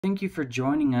Thank you for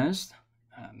joining us.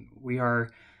 We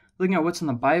are looking at what's in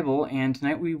the Bible, and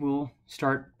tonight we will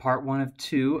start part 1 of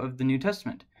 2 of the New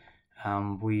Testament.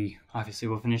 We obviously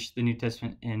will finish the New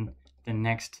Testament in the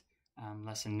next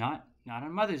lesson, not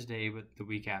on Mother's Day, but the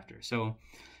week after. So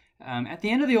at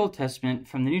the end of the Old Testament,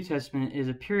 from the New Testament, is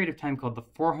a period of time called the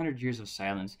 400 years of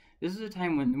silence. This is a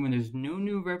time when there's no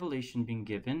new revelation being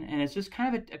given, and it's just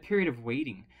kind of a period of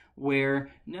waiting,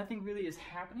 where nothing really is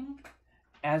happening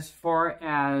as far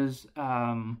as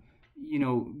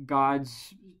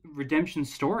God's redemption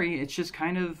story. It's just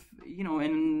kind of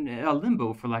in a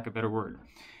limbo, for lack of a better word.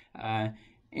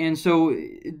 And so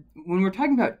when we're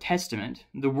talking about testament,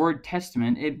 the word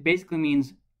testament, it basically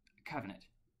means covenant.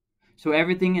 So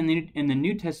everything in the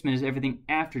New Testament is everything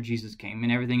after Jesus came,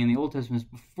 and everything in the Old Testament is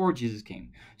before Jesus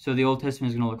came. So the Old Testament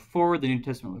is going to look forward, the New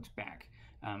Testament looks back,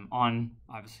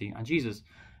 obviously on Jesus.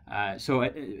 So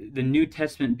the New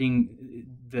Testament being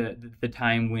the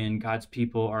time when God's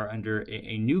people are under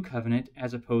a new covenant,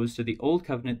 as opposed to the old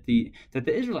covenant that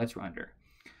the Israelites were under.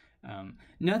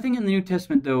 Nothing in the New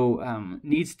Testament, though,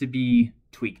 needs to be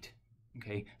tweaked.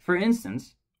 Okay, for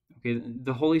instance,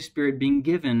 the Holy Spirit being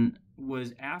given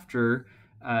was after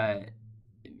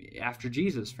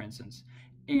Jesus, for instance,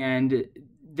 and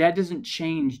that doesn't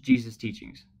change Jesus'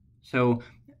 teachings. So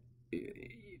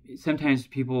sometimes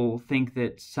people think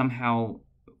that somehow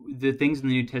the things in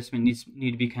the New Testament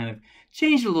need to be kind of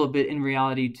changed a little bit in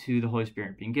reality to the Holy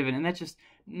Spirit being given, and that's just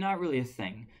not really a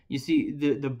thing. You see,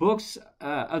 the books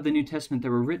of the New Testament that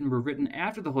were written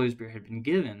after the Holy Spirit had been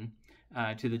given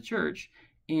to the church,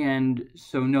 and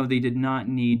so no, they did not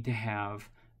need to have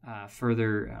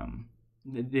further.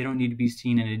 They don't need to be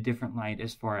seen in a different light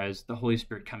as far as the Holy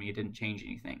Spirit coming. It didn't change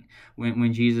anything.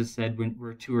 When Jesus said, "When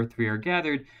where 2 or 3 are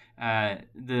gathered,"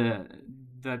 the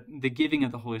giving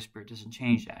of the Holy Spirit doesn't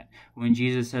change that. When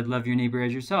Jesus said, "Love your neighbor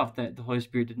as yourself," that the Holy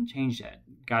Spirit didn't change that.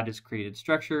 God has created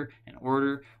structure and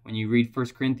order. When you read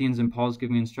 1 Corinthians and Paul's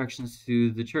giving instructions to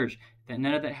the church, that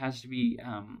none of that has to be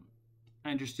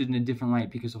understood in a different light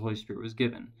because the Holy Spirit was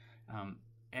given.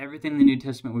 Everything in the New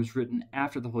Testament was written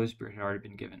after the Holy Spirit had already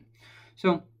been given.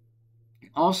 So,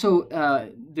 also,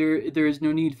 there is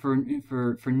no need for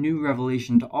new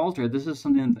revelation to alter. This is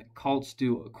something that cults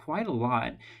do quite a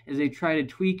lot, is they try to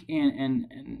tweak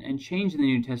and change in the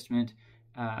New Testament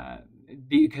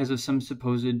because of some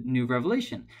supposed new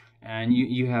revelation. And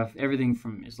you have everything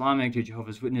from Islamic to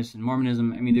Jehovah's Witness and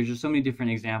Mormonism. I mean, there's just so many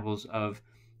different examples of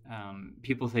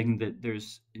people thinking that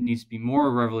it needs to be more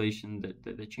revelation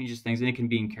that changes things, and it can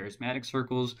be in charismatic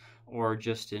circles or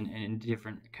just in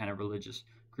different kind of religious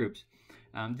groups.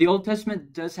 The Old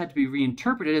Testament does have to be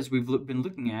reinterpreted, as we've been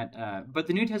looking at, but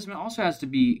the New Testament also has to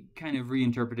be kind of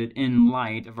reinterpreted in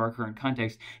light of our current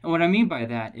context. And what I mean by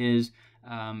that is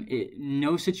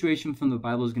no situation from the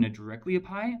Bible is going to directly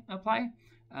apply.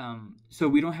 So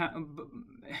we don't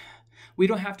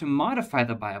have to modify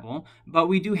the Bible, but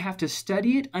we do have to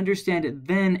study it, understand it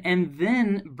then, and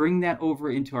then bring that over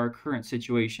into our current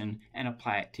situation and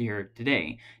apply it to here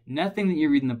today. Nothing that you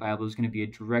read in the Bible is going to be a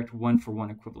direct one-for-one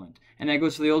equivalent. And that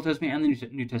goes to the Old Testament and the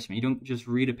New Testament. You don't just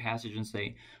read a passage and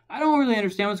say, "I don't really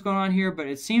understand what's going on here, but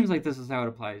it seems like this is how it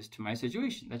applies to my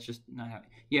situation." That's just not how.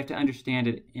 You have to understand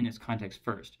it in its context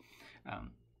first.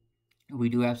 We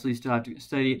do absolutely still have to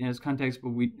study it in its context,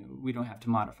 but we don't have to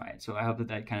modify it. So I hope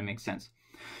that kind of makes sense.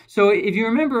 So if you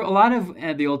remember, a lot of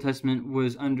the Old Testament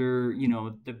was under,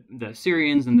 the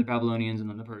Assyrians and the Babylonians and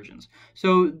then the Persians.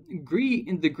 So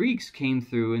the Greeks came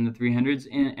through in the 300s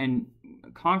and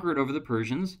conquered over the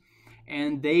Persians,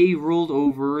 and they ruled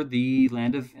over the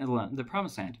land of the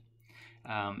Promised Land.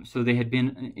 So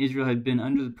Israel had been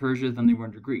under the Persia, then they were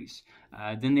under Greece.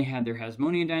 Then they had their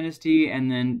Hasmonean dynasty, and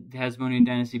then the Hasmonean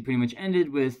dynasty pretty much ended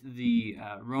with the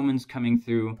Romans coming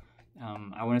through.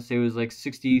 I want to say it was like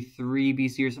 63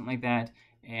 BC or something like that,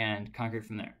 and conquered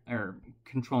from there, or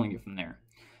controlling it from there.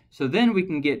 So then we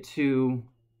can get to,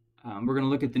 we're going to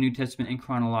look at the New Testament in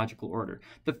chronological order.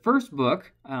 The first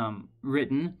book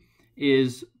written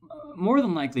is more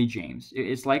than likely James.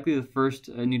 It's likely the first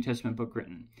New Testament book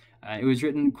written. It was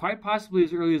written quite possibly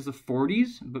as early as the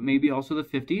 40s, but maybe also the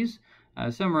 50s,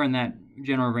 somewhere in that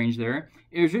general range there.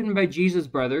 It was written by Jesus'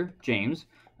 brother, James.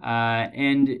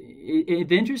 And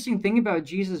the interesting thing about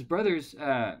Jesus' brothers,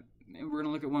 we're going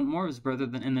to look at one more of his brother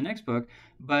in the next book,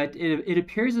 but it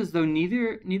appears as though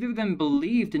neither of them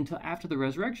believed until after the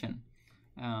resurrection.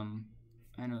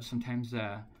 I know sometimes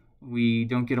we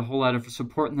don't get a whole lot of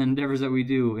support in the endeavors that we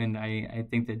do, and I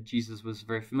think that Jesus was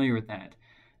very familiar with that.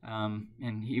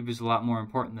 And he was a lot more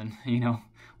important than,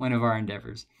 one of our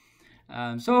endeavors.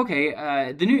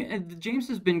 James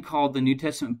has been called the New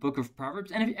Testament book of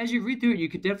Proverbs, and as you read through it, you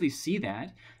could definitely see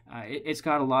that. It's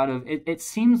got a lot of, it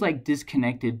seems like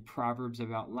disconnected proverbs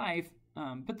about life,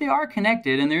 but they are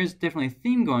connected, and there is definitely a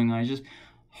theme going on. It's just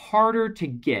harder to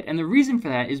get, and the reason for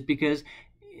that is because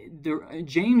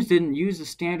James didn't use the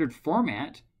standard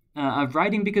format of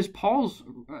writing because Paul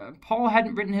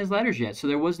hadn't written his letters yet, so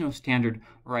there was no standard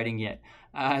writing yet.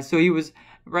 So he was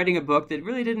writing a book that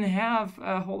really didn't have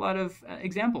a whole lot of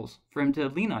examples for him to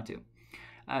lean onto.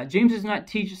 James does not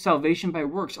teach salvation by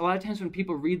works. A lot of times when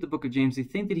people read the book of James, they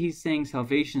think that he's saying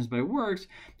salvation is by works,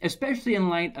 especially in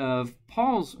light of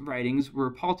Paul's writings, where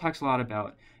Paul talks a lot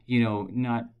about,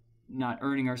 not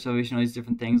earning our salvation, all these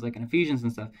different things, like in Ephesians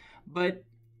and stuff. But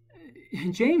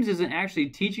James isn't actually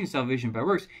teaching salvation by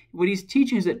works. What he's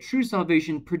teaching is that true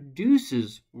salvation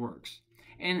produces works.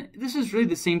 And this is really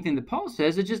the same thing that Paul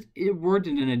says, it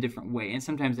worded in a different way, and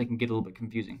sometimes they can get a little bit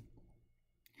confusing.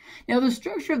 Now, the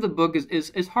structure of the book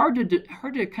is hard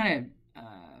to kind of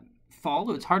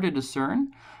follow. It's hard to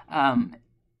discern.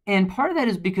 And part of that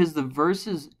is because the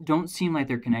verses don't seem like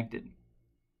they're connected.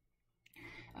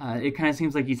 It kind of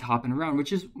seems like he's hopping around,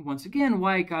 which is, once again,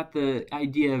 why I got the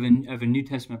idea of a New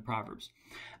Testament Proverbs.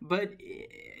 But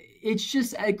it's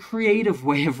just a creative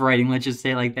way of writing, let's just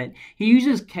say like that. He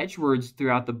uses catchwords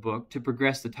throughout the book to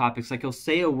progress the topics. Like he'll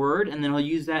say a word, and then he'll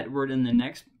use that word in the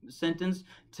next sentence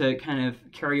to kind of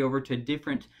carry over to a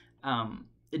different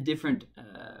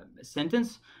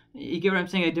sentence. You get what I'm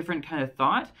saying? A different kind of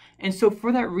thought. And so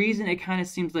for that reason, it kind of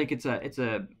seems like it's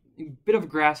a bit of a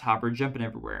grasshopper jumping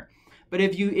everywhere. But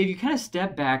if you kind of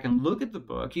step back and look at the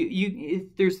book,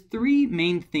 there's three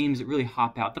main themes that really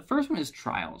hop out. The first one is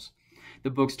trials. The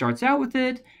book starts out with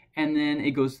it, and then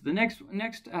it goes to the next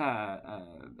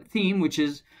theme, which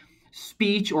is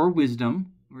speech or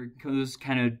wisdom, where those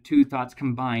kind of two thoughts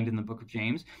combined in the book of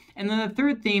James. And then the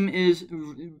third theme is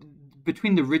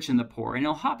between the rich and the poor, and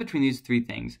it'll hop between these three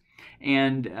things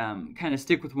and kind of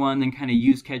stick with one, then kind of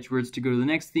use catchwords to go to the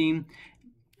next theme,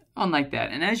 on like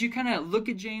that. And as you kind of look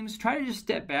at James, try to just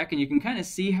step back, and you can kind of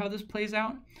see how this plays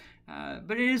out.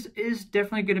 But it is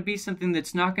definitely going to be something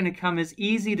that's not going to come as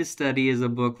easy to study as a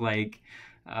book like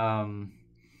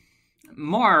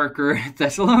Mark or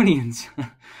Thessalonians.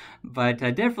 But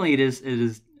definitely it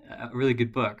is a really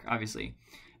good book, obviously.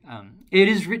 It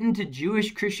is written to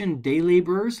Jewish Christian day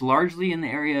laborers, largely in the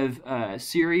area of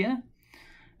Syria.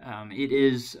 It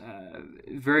is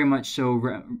very much so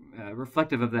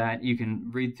reflective of that. You can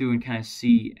read through and kind of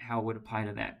see how it would apply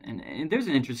to that. And there's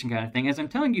an interesting kind of thing. As I'm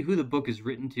telling you who the book is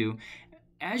written to,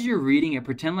 as you're reading it,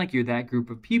 pretend like you're that group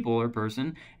of people or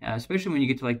person, especially when you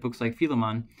get to like books like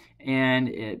Philemon. And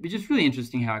it's just really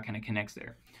interesting how it kind of connects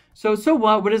there. So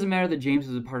what? What does it matter that James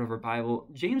is a part of our Bible?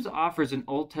 James offers an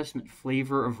Old Testament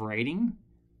flavor of writing,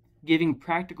 giving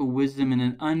practical wisdom in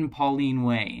an un-Pauline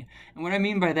way. And what I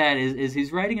mean by that is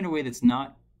he's writing in a way that's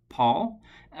not Paul,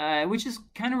 which is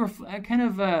kind of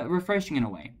refreshing in a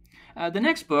way. The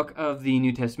next book of the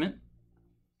New Testament,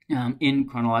 in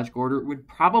chronological order, would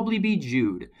probably be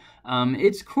Jude.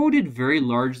 It's quoted very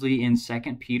largely in 2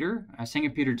 Peter. 2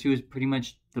 Peter 2 is pretty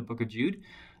much the book of Jude.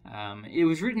 It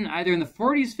was written either in the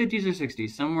 40s, 50s, or 60s,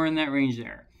 somewhere in that range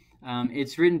there.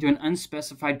 It's written to an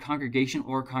unspecified congregation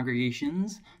or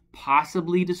congregations,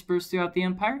 possibly dispersed throughout the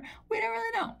empire. We don't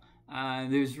really know.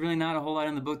 There's really not a whole lot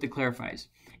in the book that clarifies.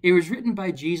 It was written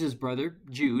by Jesus' brother,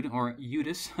 Jude, or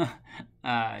Judas.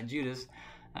 Judas.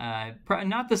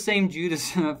 Not the same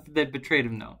Judas that betrayed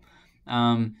him, though.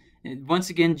 Once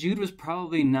again, Jude was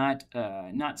probably not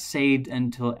saved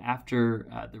until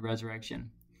after the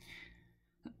resurrection.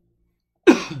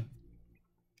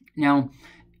 Now,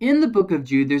 in the book of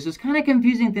Jude, there's this kind of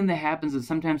confusing thing that happens that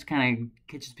sometimes kind of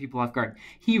catches people off guard.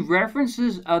 He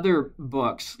references other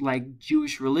books, like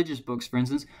Jewish religious books, for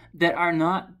instance, that are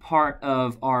not part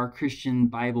of our Christian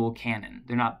Bible canon.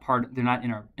 They're not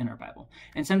in our Bible.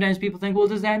 And sometimes people think, well,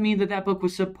 does that mean that book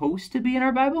was supposed to be in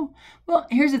our Bible? Well,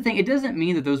 here's the thing. It doesn't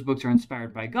mean that those books are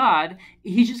inspired by God.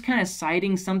 He's just kind of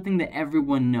citing something that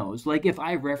everyone knows. Like if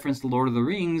I reference Lord of the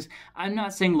Rings, I'm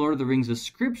not saying Lord of the Rings is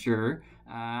scripture.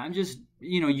 I'm just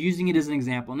using it as an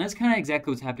example. And that's kind of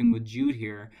exactly what's happening with Jude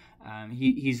here.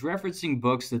 He's referencing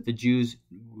books that the Jews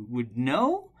would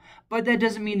know, but that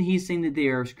doesn't mean he's saying that they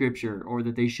are scripture or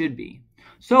that they should be.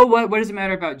 So what does it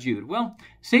matter about Jude? Well,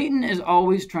 Satan is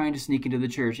always trying to sneak into the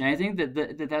church, and I think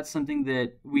that's something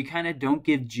that we kind of don't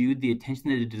give Jude the attention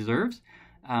that it deserves,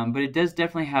 but it does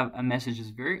definitely have a message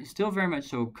that's still very much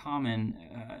so common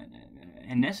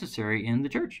and necessary in the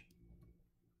church.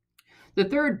 The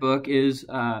third book is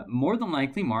more than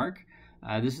likely Mark.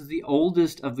 This is the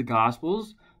oldest of the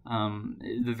Gospels,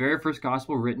 the very first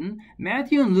gospel written.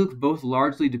 Matthew and Luke both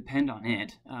largely depend on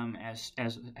it as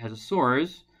a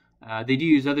source. They do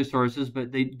use other sources,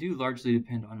 but they do largely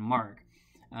depend on Mark.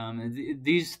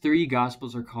 These three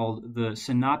Gospels are called the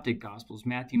Synoptic Gospels,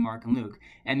 Matthew, Mark, and Luke.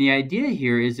 And the idea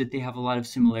here is that they have a lot of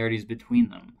similarities between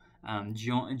them.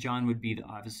 John would be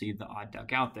obviously the odd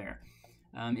duck out there.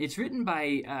 It's written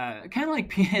by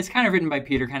it's kind of written by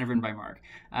Peter, kind of written by Mark.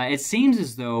 It seems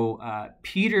as though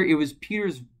it was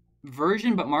Peter's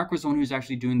version, but Mark was the one who was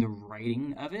actually doing the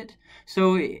writing of it.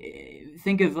 So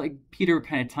think of like Peter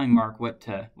kind of telling Mark what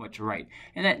to write,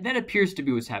 and that appears to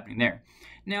be what's happening there.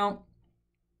 Now,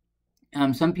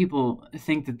 some people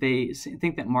think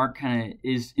that Mark kind of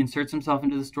inserts himself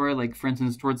into the story, like for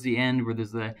instance towards the end where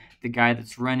there's the guy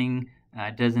that's running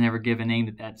doesn't ever give a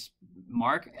name that's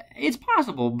Mark. It's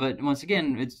possible, but once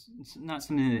again, it's not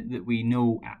something that we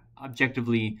know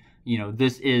objectively.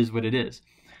 This is what it is.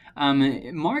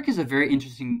 Mark is a very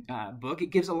interesting book.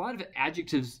 It gives a lot of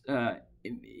adjectives,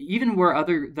 even where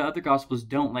the other Gospels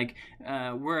don't. Like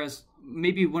whereas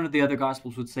maybe one of the other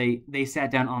Gospels would say they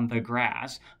sat down on the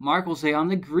grass, Mark will say on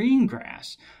the green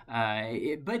grass.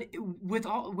 But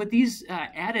with these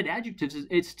added adjectives,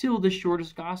 it's still the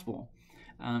shortest Gospel.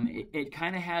 It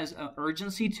kind of has an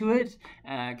urgency to it.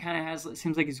 It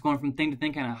seems like it's going from thing to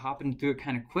thing, kind of hopping through it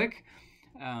kind of quick.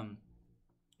 And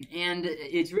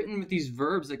it's written with these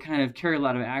verbs that kind of carry a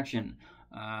lot of action.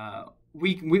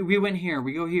 We went here,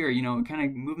 we go here, kind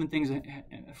of moving things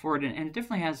forward. And it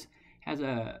definitely has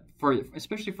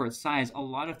especially for its size, a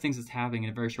lot of things that's happening in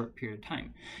a very short period of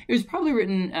time. It was probably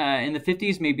written in the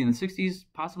 50s, maybe in the 60s,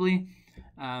 possibly.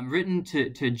 Written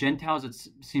to Gentiles, it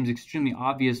seems extremely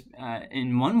obvious.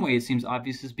 In one way, it seems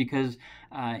obvious is because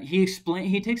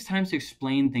he takes time to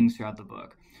explain things throughout the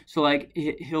book. So like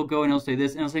he'll go and he'll say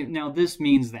this, and he'll say, now this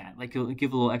means that. Like he'll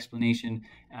give a little explanation,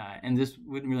 and this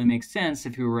wouldn't really make sense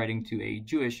if he were writing to a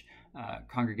Jewish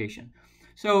congregation.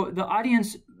 So the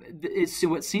audience,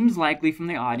 what seems likely from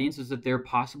the audience is that they're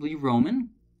possibly Roman.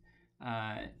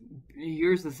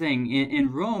 Here's the thing: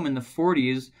 in Rome in the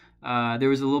 40s, there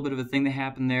was a little bit of a thing that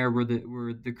happened there where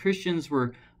the Christians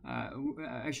were,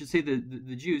 I should say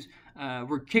the Jews,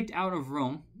 were kicked out of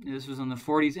Rome. This was in the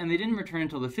 40s, and they didn't return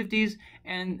until the 50s.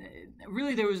 And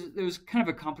really, there was kind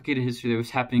of a complicated history that was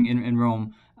happening in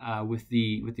Rome with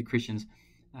the Christians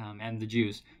and the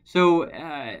Jews. So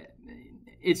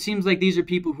it seems like these are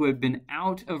people who have been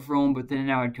out of Rome, but then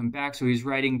now had come back. So he's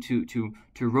writing to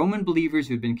Roman believers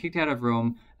who had been kicked out of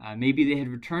Rome. Maybe they had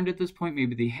returned at this point,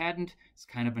 maybe they hadn't. It's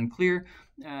kind of unclear.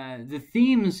 The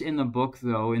themes in the book,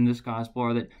 though, in this gospel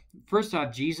are that, first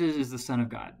off, Jesus is the Son of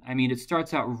God. I mean, it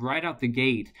starts out right out the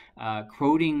gate,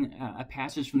 quoting a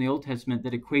passage from the Old Testament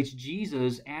that equates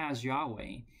Jesus as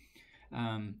Yahweh.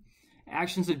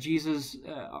 Actions of Jesus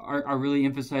are really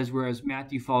emphasized, whereas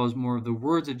Matthew follows more of the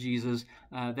words of Jesus.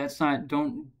 That's not,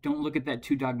 don't look at that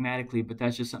too dogmatically, but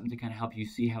that's just something to kind of help you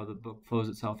see how the book flows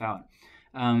itself out.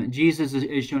 Jesus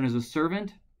is shown as a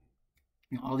servant.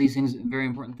 All these things, very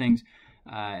important things.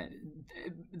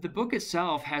 The book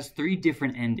itself has 3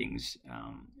 different endings.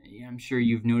 I'm sure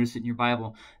you've noticed it in your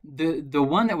Bible. The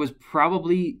one that was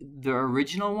probably the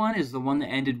original one is the one that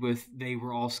ended with they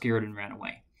were all scared and ran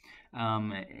away.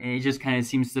 It just kind of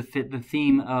seems to fit the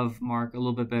theme of Mark a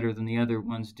little bit better than the other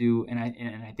ones do, and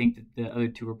I think that the other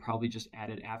 2 were probably just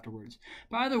added afterwards.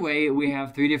 By the way, we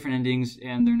have 3 different endings,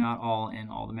 and they're not all in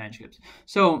all the manuscripts.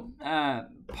 So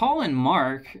Paul and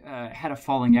Mark had a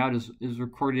falling out, as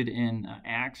recorded in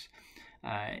Acts.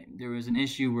 There was an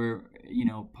issue where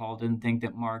Paul didn't think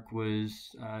that Mark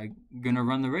was going to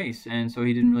run the race, and so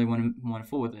he didn't really want to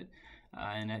fool with it.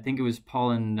 And I think it was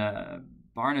Paul and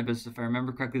Barnabas, if I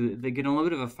remember correctly, they get in a little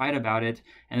bit of a fight about it,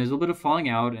 and there's a little bit of falling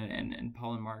out, and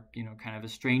Paul and Mark, kind of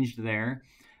estranged there.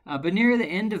 But near the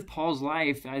end of Paul's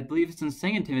life, I believe it's in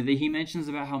 2 Timothy, he mentions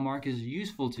about how Mark is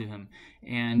useful to him,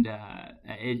 and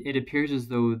it appears as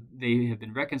though they have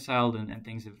been reconciled and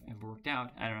things have worked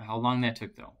out. I don't know how long that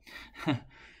took, though.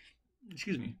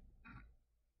 Excuse me.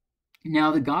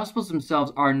 Now, the Gospels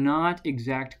themselves are not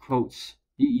exact quotes.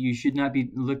 You should not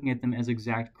be looking at them as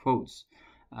exact quotes.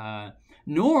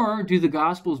 Nor do the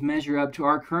Gospels measure up to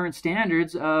our current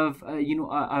standards of,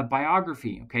 a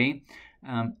biography, okay?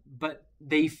 But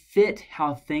they fit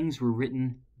how things were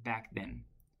written back then.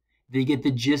 They get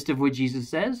the gist of what Jesus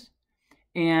says,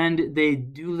 and they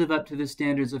do live up to the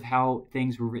standards of how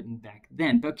things were written back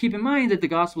then. But keep in mind that the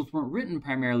Gospels weren't written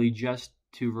primarily just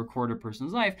to record a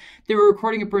person's life. They were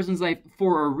recording a person's life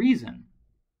for a reason.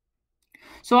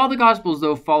 So all the Gospels,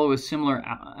 though, follow similar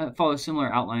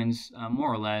outlines,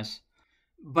 more or less.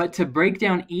 But to break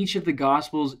down each of the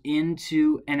Gospels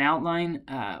into an outline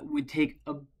would take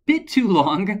a bit too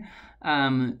long.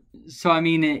 So, I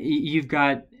mean, you've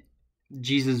got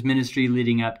Jesus' ministry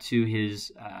leading up to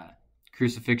his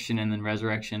crucifixion and then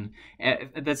resurrection.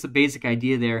 That's the basic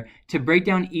idea there. To break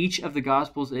down each of the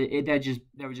Gospels, that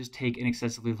would just take an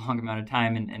excessively long amount of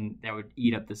time, and that would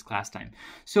eat up this class time.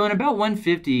 So in about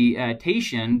 150,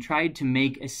 Tatian tried to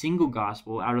make a single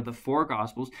Gospel out of the 4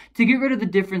 Gospels to get rid of the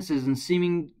differences and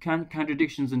seeming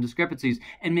contradictions and discrepancies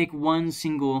and make one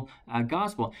single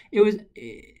Gospel.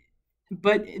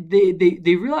 But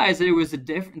they realized that it was the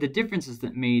differences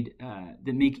that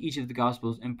make each of the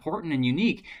Gospels important and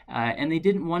unique, and they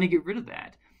didn't want to get rid of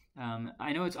that.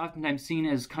 I know it's oftentimes seen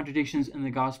as contradictions in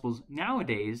the Gospels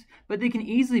nowadays, but they can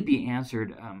easily be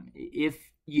answered if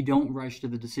you don't rush to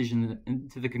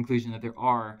the conclusion that there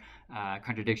are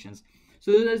contradictions.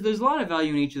 So there's a lot of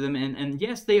value in each of them, and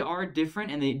yes, they are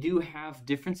different, and they do have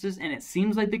differences, and it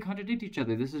seems like they contradict each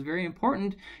other. This is very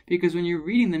important, because when you're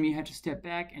reading them, you have to step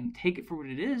back and take it for what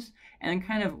it is, and then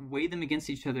kind of weigh them against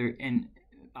each other, and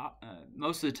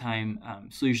most of the time,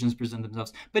 solutions present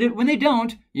themselves. But when they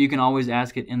don't, you can always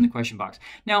ask it in the question box.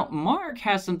 Now, Mark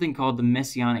has something called the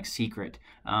Messianic secret.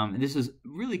 This is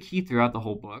really key throughout the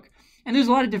whole book. And there's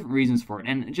a lot of different reasons for it.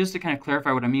 And just to kind of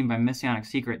clarify what I mean by Messianic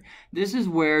secret, this is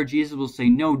where Jesus will say,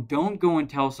 no, don't go and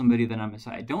tell somebody that I'm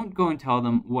Messiah. Don't go and tell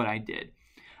them what I did.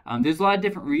 There's a lot of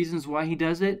different reasons why he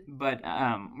does it, but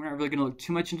we're not really going to look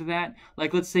too much into that.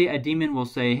 Like, let's say a demon will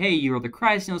say, hey, you're the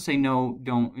Christ, and he'll say, no,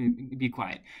 don't, be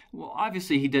quiet. Well,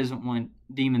 obviously, he doesn't want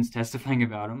demons testifying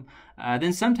about him.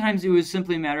 Then sometimes it was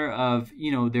simply a matter of,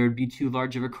 there would be too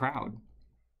large of a crowd.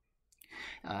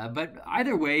 But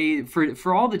either way,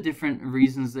 for all the different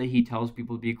reasons that he tells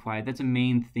people to be quiet, that's a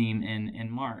main theme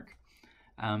in Mark.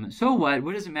 So what?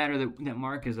 What does it matter that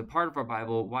Mark is a part of our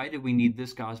Bible? Why do we need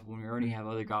this gospel when we already have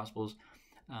other gospels?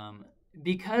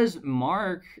 Because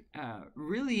Mark,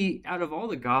 really, out of all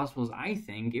the gospels, I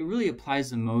think, it really applies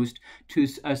the most to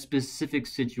a specific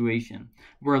situation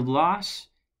where loss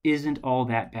isn't all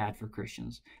that bad for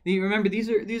Christians. Remember, these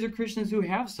are Christians who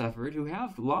have suffered, who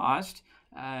have lost,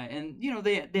 and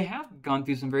they have gone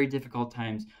through some very difficult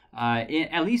times,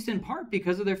 at least in part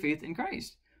because of their faith in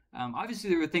Christ. Obviously,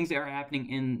 there were things that are happening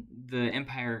in the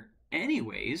empire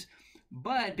anyways,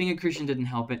 but being a Christian didn't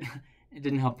help it. It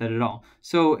didn't help that at all.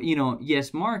 So,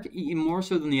 yes, Mark, more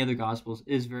so than the other Gospels,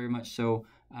 is very much so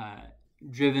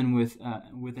driven with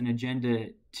an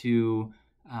agenda to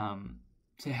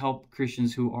help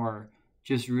Christians who are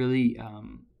just really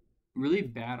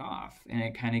bad off, and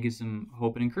it kind of gives them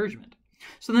hope and encouragement.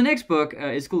 So the next book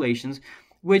is Galatians,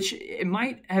 which it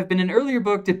might have been an earlier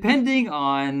book depending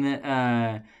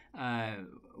on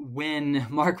when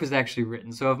Mark was actually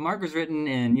written. So if Mark was written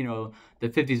in, the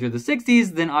 50s or the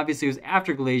 60s, then obviously it was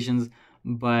after Galatians.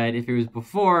 But if it was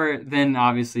before, then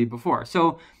obviously before.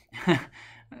 So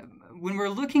when we're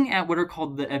looking at what are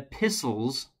called the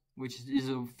epistles, which is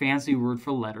a fancy word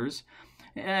for letters,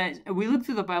 we look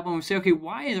through the Bible and we say, okay,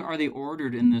 why are they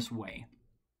ordered in this way?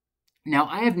 Now,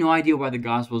 I have no idea why the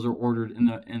Gospels are ordered in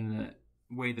the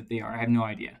way that they are. I have no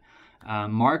idea.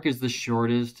 Mark is the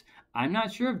shortest. I'm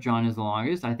not sure if John is the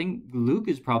longest. I think Luke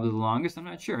is probably the longest. I'm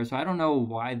not sure. So I don't know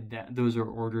why those are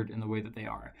ordered in the way that they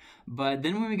are. But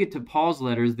then when we get to Paul's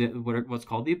letters, what's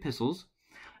called the epistles,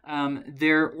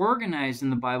 they're organized in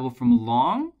the Bible from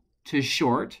long to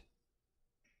short,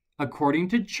 according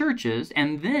to churches,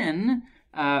 and then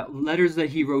letters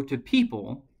that he wrote to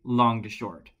people, long to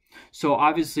short. So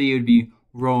obviously it would be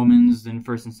Romans, then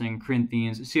 1st and 2nd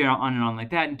Corinthians, so on and on like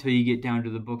that until you get down to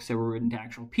the books that were written to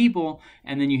actual people,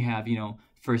 and then you have 1st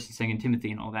and 2nd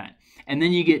Timothy and all that. And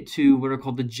then you get to what are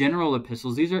called the general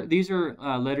epistles. These are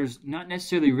letters not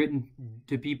necessarily written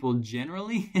to people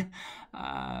generally,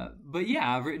 but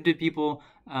yeah, written to people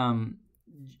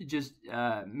just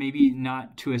maybe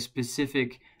not to a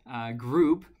specific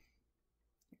group.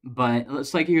 But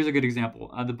it's like, here's a good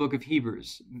example. The book of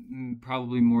Hebrews,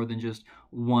 probably more than just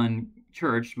one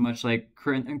church, much like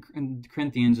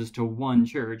Corinthians is to one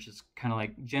church. It's kind of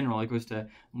like general. It goes to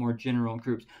more general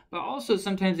groups. But also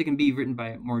sometimes it can be written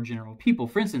by more general people.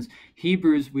 For instance,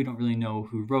 Hebrews, we don't really know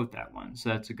who wrote that one. So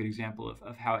that's a good example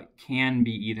of how it can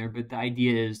be either. But the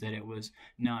idea is that it was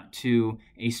not to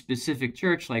a specific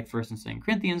church like 1st and 2nd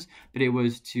Corinthians, but it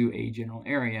was to a general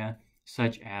area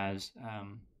such as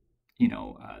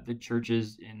the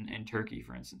churches in Turkey,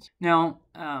 for instance. Now,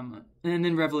 and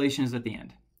then Revelation is at the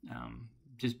end,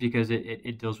 just because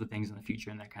it deals with things in the future,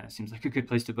 and that kind of seems like a good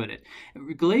place to put it.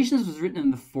 Galatians was written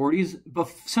in the 40s,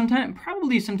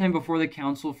 probably sometime before the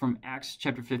council from Acts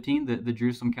chapter 15, the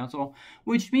Jerusalem council,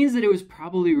 which means that it was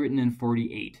probably written in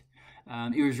 48.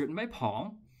 It was written by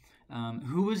Paul,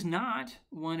 who was not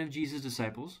one of Jesus'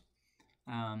 disciples.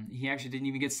 He actually didn't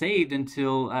even get saved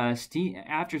until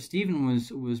after Stephen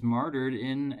was martyred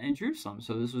in Jerusalem.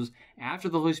 So this was after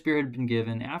the Holy Spirit had been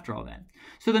given, after all that.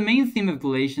 So the main theme of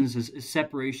Galatians is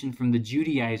separation from the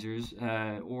Judaizers,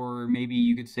 or maybe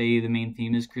you could say the main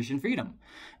theme is Christian freedom.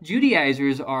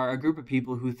 Judaizers are a group of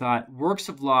people who thought works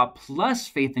of law plus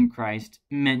faith in Christ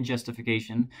meant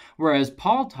justification, whereas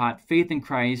Paul taught faith in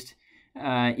Christ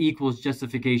equals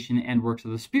justification and works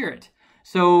of the Spirit.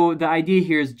 So the idea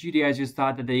here is Judaizers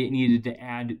thought that they needed to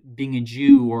add being a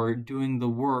Jew or doing the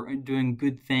work, doing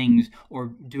good things,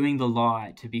 or doing the law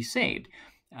to be saved.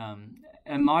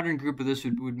 A modern group of this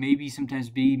would maybe sometimes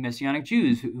be Messianic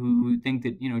Jews who think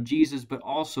that, Jesus, but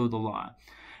also the law.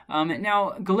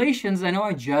 Now, Galatians, I know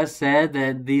I just said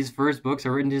that these first books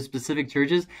are written to specific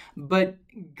churches, but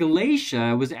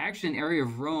Galatia was actually an area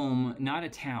of Rome, not a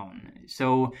town.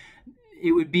 So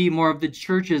it would be more of the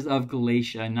churches of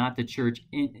Galatia, not the church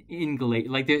in Galatia.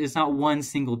 Like it's not one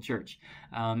single church.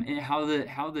 And how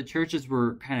the churches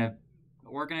were kind of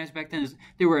organized back then is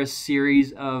there were a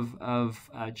series of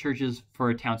churches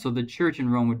for a town. So the church in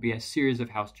Rome would be a series of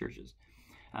house churches.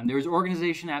 There was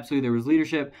organization, absolutely. There was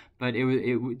leadership, but they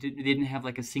didn't have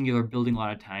like a singular building a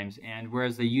lot of times. And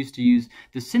whereas they used to use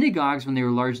the synagogues when they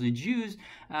were largely Jews,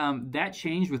 that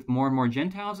changed with more and more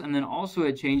Gentiles. And then also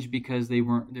it changed because they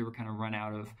were kind of run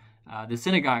out of the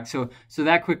synagogue. So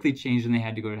that quickly changed and they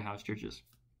had to go to house churches.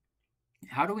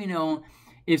 How do we know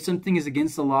if something is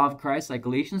against the law of Christ, like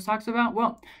Galatians talks about?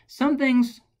 Well, some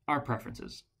things are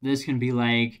preferences. This can be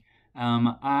like,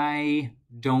 I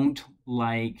don't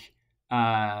like...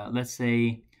 let's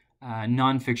say,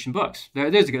 nonfiction books.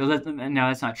 There's a good. Now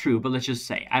that's not true, but let's just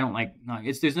say I don't like.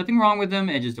 There's nothing wrong with them.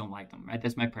 I just don't like them. Right?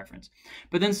 That's my preference.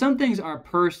 But then some things are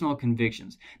personal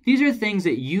convictions. These are things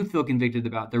that you feel convicted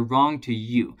about. They're wrong to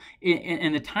you.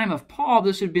 In the time of Paul,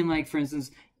 this would have been like, for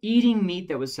instance, eating meat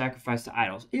that was sacrificed to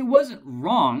idols. It wasn't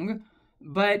wrong,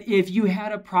 but if you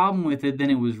had a problem with it, then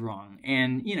it was wrong.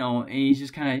 And and he's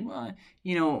just kind of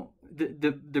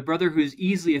the brother who's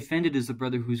easily offended is the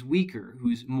brother who's weaker,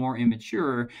 who's more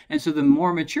immature. And so the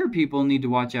more mature people need to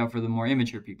watch out for the more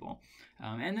immature people.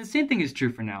 And the same thing is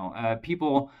true for now.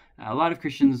 A lot of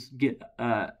Christians get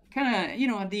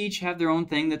they each have their own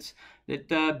thing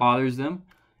that bothers them.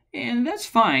 And that's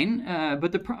fine.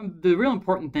 But the real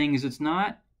important thing is it's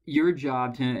not your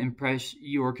job to impress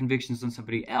your convictions on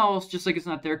somebody else, just like it's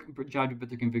not their job to put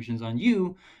their convictions on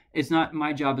you. It's not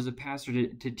my job as a pastor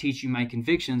to teach you my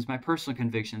convictions, my personal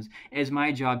convictions. It's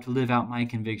my job to live out my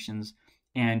convictions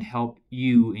and help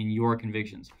you in your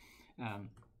convictions.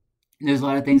 There's a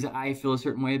lot of things that I feel a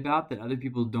certain way about that other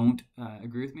people don't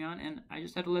agree with me on, and I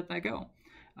just had to let that go.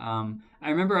 I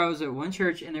remember I was at one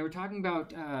church, and they were talking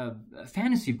about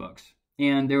fantasy books,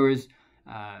 and there was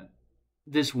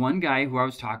this one guy who I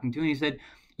was talking to, and he said,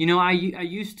 I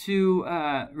used to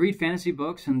read fantasy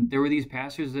books, and there were these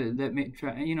pastors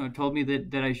that told me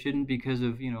that I shouldn't because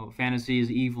of, fantasy is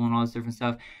evil and all this different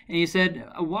stuff. And he said,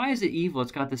 why is it evil?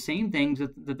 It's got the same things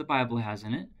that the Bible has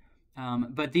in it,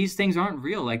 but these things aren't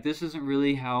real. Like, this isn't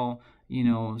really how,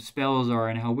 spells are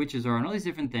and how witches are and all these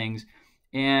different things.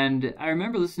 And I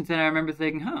remember listening to that, I remember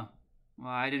thinking, well,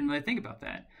 I didn't really think about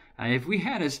that. If we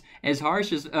had as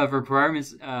harsh of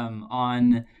requirements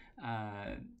on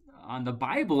the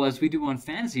Bible as we do on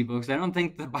fantasy books, I don't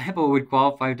think the Bible would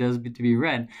qualify to be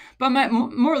read. But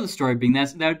more of the story being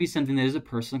that would be something that is a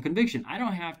personal conviction. I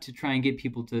don't have to try and get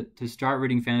people to start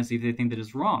reading fantasy if they think that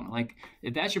it's wrong. Like,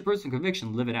 if that's your personal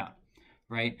conviction, live it out,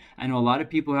 right? I know a lot of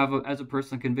people have as a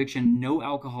personal conviction no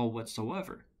alcohol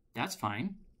whatsoever. That's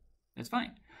fine. That's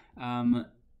fine.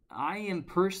 I am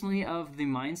personally of the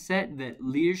mindset that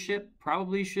leadership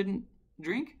probably shouldn't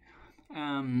drink.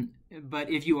 But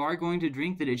if you are going to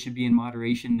drink, that it should be in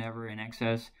moderation, never in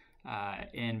excess,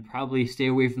 and probably stay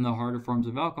away from the harder forms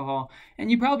of alcohol.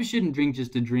 And you probably shouldn't drink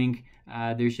just to drink.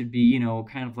 There should be,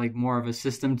 kind of like more of a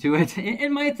system to it.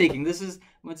 In my thinking, this is,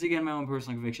 once again, my own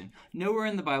personal conviction. Nowhere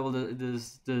in the Bible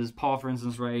does Paul, for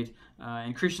instance, write,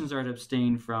 and Christians are to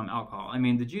abstain from alcohol. I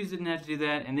mean, the Jews didn't have to do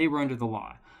that, and they were under the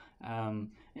law.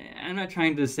 I'm not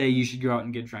trying to say you should go out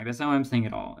and get drunk. That's not what I'm saying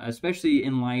at all, especially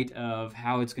in light of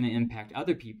how it's going to impact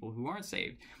other people who aren't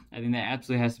saved. I think that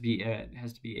absolutely has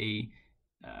to be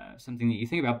something that you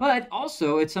think about. But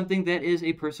also, it's something that is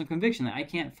a personal conviction that I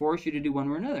can't force you to do one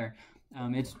or another.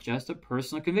 It's just a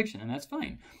personal conviction, and that's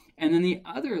fine. And then the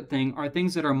other thing are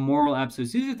things that are moral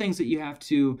absolutes. These are things that you have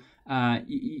to,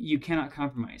 you cannot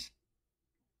compromise.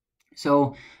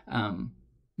 So,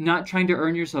 not trying to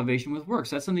earn your salvation with works.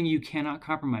 That's something you cannot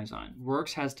compromise on.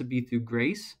 Works has to be through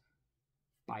grace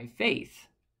by faith.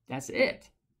 That's it.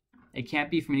 It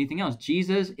can't be from anything else.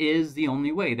 Jesus is the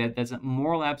only way. That's a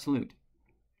moral absolute.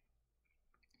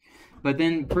 But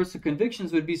then personal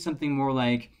convictions would be something more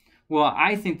like, well,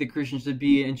 I think that Christians should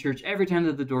be in church every time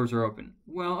that the doors are open.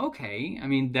 Well, okay. I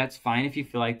mean, that's fine if you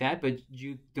feel like that, but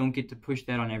you don't get to push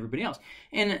that on everybody else.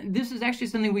 And this is actually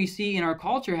something we see in our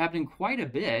culture happening quite a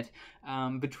bit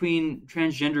between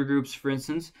transgender groups, for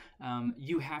instance.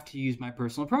 You have to use my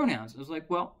personal pronouns. I was like,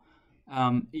 well,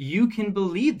 you can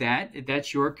believe that.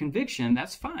 That's your conviction.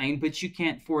 That's fine, but you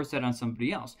can't force that on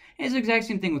somebody else. And it's the exact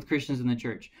same thing with Christians in the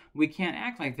church. We can't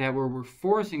act like that where we're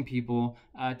forcing people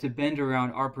to bend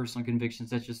around our personal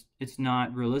convictions. It's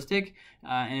not realistic,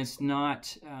 and it's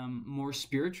not more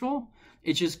spiritual.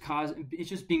 It's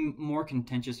just being more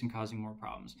contentious and causing more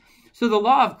problems. So the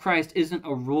law of Christ isn't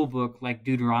a rule book like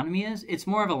Deuteronomy is. It's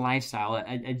more of a lifestyle,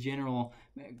 a general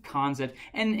concept.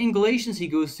 And in Galatians, he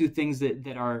goes through things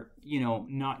that are,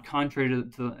 not contrary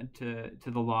to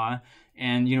the law,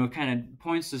 and, kind of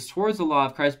points us towards the law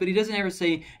of Christ, but he doesn't ever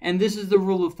say, and this is the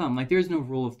rule of thumb. Like, there's no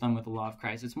rule of thumb with the law of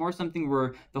Christ. It's more something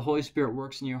where the Holy Spirit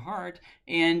works in your heart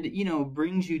and,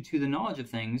 brings you to the knowledge of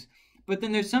things. But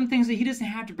then there's some things that he doesn't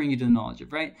have to bring you to the knowledge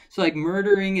of, right? So like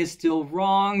murdering is still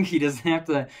wrong. He doesn't have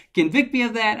to convict me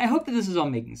of that. I hope that this is all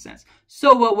making sense.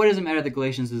 So what does it matter that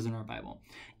Galatians is in our Bible?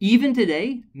 Even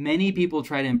today, many people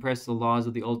try to impress the laws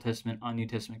of the Old Testament on New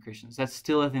Testament Christians. That's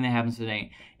still a thing that happens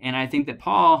today. And I think that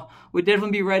Paul would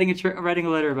definitely be writing a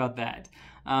letter about that.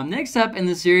 Next up in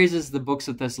the series is the books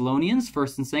of Thessalonians,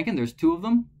 1st and 2nd. There's 2 of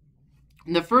them.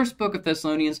 The first book of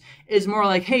Thessalonians is more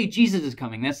like, hey, Jesus is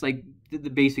coming. That's like the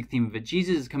basic theme of it.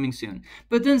 Jesus is coming soon.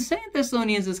 But then 2nd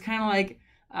Thessalonians is kind of like,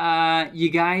 you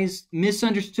guys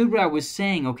misunderstood what I was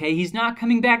saying, okay? He's not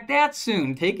coming back that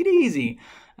soon. Take it easy.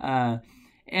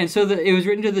 And so it was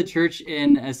written to the church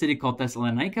in a city called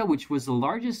Thessalonica, which was the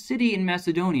largest city in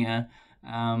Macedonia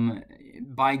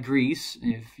by Greece,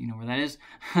 if you know where that is.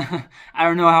 I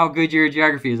don't know how good your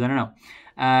geography is. I don't know.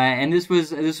 And this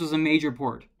was a major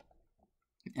port.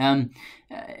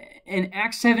 In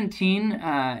Acts 17,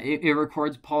 it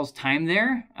records Paul's time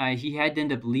there. He had to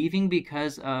end up leaving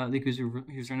because he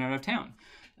was running out of town.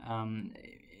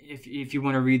 If you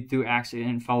want to read through Acts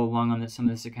and follow along on some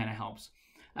of this, it kind of helps.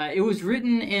 It was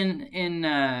written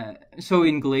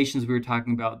in Galatians we were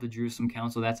talking about the Jerusalem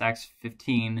Council. That's Acts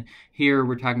 15. Here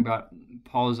we're talking about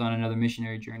Paul is on another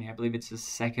missionary journey. I believe it's his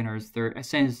second or his third. I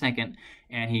say his second,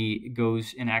 and he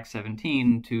goes in Acts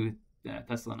 17 to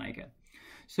Thessalonica.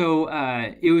 So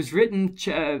it was written,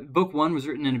 book 1 was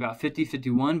written in about 50,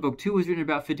 51. Book 2 was written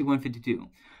about 51, 52.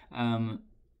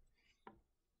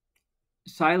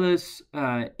 Silas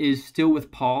is still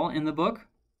with Paul in the book.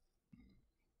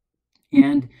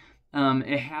 And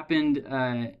it happened,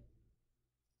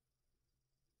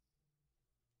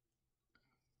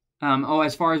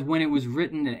 as far as when it was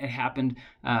written, it happened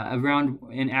around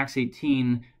in Acts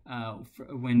 18,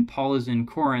 when Paul is in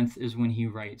Corinth is when he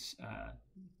writes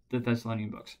the Thessalonian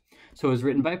books. So it was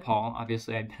written by Paul.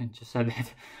 Obviously, I just said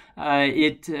that.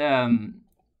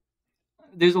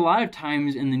 There's a lot of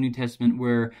times in the New Testament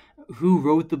where who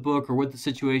wrote the book or what the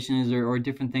situation is or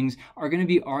different things are going to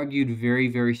be argued very,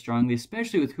 very strongly,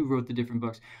 especially with who wrote the different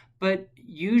books. But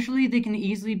usually they can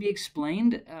easily be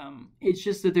explained. It's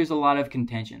just that there's a lot of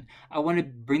contention. I want to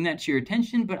bring that to your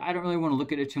attention, but I don't really want to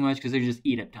look at it too much because they just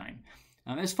eat up time.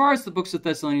 As far as the books of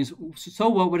Thessalonians, so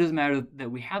what does it matter that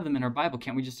we have them in our Bible?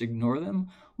 Can't we just ignore them?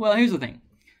 Well, here's the thing.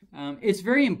 It's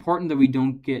very important that we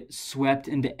don't get swept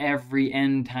into every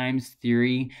end times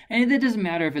theory. And it doesn't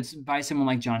matter if it's by someone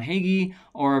like John Hagee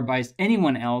or by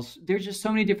anyone else. There's just so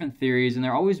many different theories, and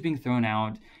they're always being thrown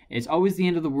out. It's always the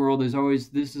end of the world. There's always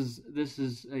this is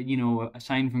a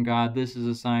sign from God. This is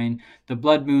a sign. The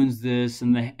blood moon's this,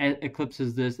 and the eclipse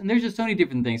is this. And there's just so many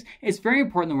different things. It's very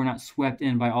important that we're not swept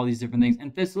in by all these different things.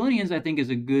 And Thessalonians, I think, is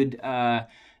a good not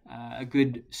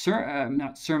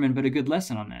sermon, but a good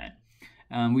lesson on that.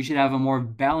 We should have a more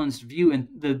balanced view, and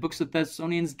the books of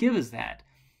Thessalonians give us that.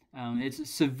 It's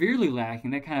severely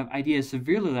lacking. That kind of idea is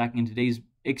severely lacking in today's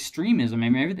extremism. I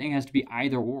mean, everything has to be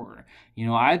either or.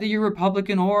 Either you're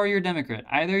Republican or you're Democrat.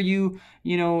 Either you're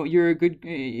a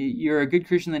good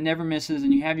Christian that never misses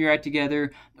and you have your act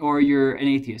together, or you're an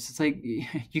atheist. It's like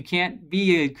you can't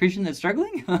be a Christian that's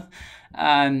struggling.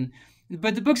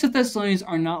 But the books of Thessalonians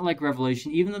are not like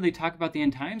Revelation, even though they talk about the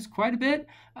end times quite a bit.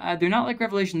 They're not like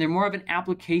Revelation. They're more of an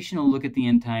applicational look at the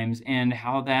end times and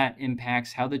how that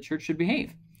impacts how the church should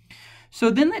behave. So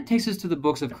then that takes us to the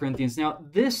books of Corinthians. Now,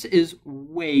 this is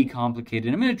way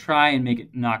complicated. I'm going to try and make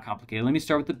it not complicated. Let me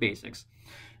start with the basics.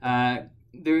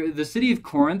 The city of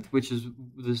Corinth, which is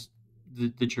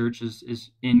the church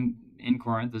is in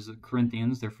Corinth. There's the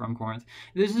Corinthians. They're from Corinth.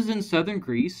 This is in southern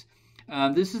Greece.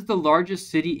 This is the largest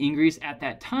city in Greece at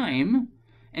that time.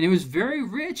 and it was very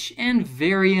rich and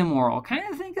very immoral. Kind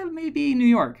of think of maybe New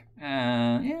York.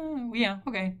 Yeah,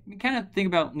 okay. Kind of think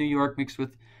about New York mixed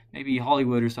with maybe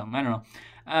Hollywood or something. I don't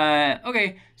know.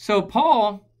 Okay, so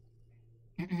Paul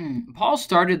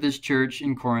started this church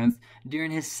in Corinth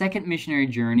during his second missionary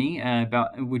journey,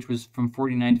 which was from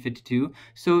 49 to 52.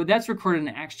 So that's recorded in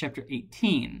Acts chapter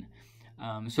 18.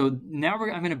 So now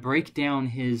I'm going to break down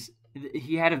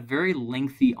he had a very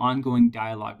lengthy ongoing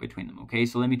dialogue between them, okay?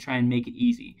 So let me try and make it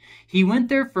easy. He went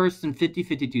there first in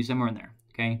 50-52, somewhere in there,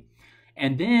 okay?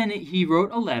 And then he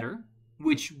wrote a letter,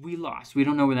 which we lost. We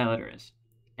don't know where that letter is.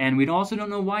 And we also don't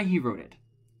know why he wrote it.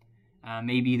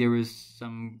 Maybe there was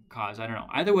some cause, I don't know.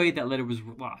 Either way, that letter was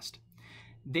lost.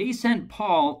 They sent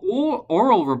Paul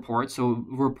oral reports, so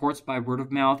reports by word of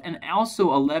mouth, and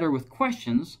also a letter with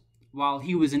questions while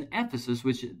he was in Ephesus,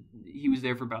 which he was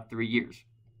there for about 3 years.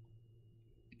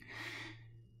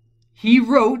 He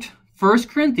wrote 1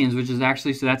 Corinthians, which is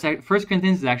actually, so that's 1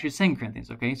 Corinthians is actually 2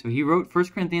 Corinthians, okay? So he wrote 1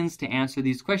 Corinthians to answer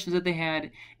these questions that they had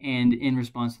and in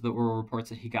response to the oral reports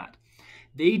that he got.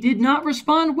 They did not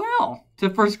respond well to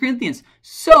 1 Corinthians,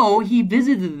 so he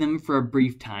visited them for a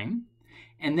brief time,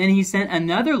 and then he sent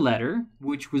another letter,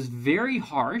 which was very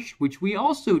harsh, which we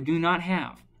also do not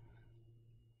have.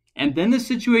 And then the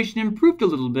situation improved a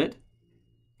little bit,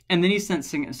 and then he sent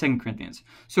 2 Corinthians.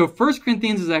 So 1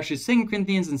 Corinthians is actually 2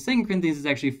 Corinthians, and 2 Corinthians is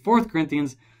actually 4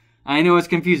 Corinthians. I know it's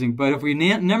confusing, but if we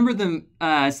number them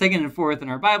second and fourth in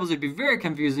our Bibles, it'd be very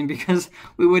confusing because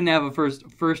we wouldn't have a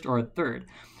first or a third.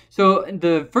 So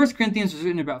the 1 Corinthians was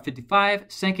written in about 55,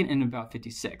 2nd in about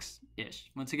 56-ish.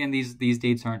 Once again, these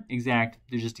dates aren't exact.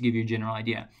 They're just to give you a general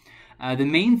idea. The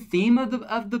main theme of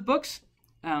the books,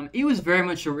 it was very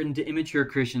much written to immature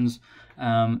Christians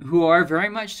who are very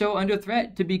much so under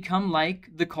threat to become like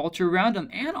the culture around them,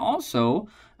 and also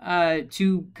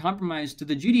to compromise to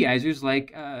the Judaizers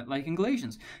like in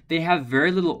Galatians. They have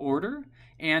very little order,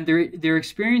 and they're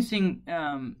experiencing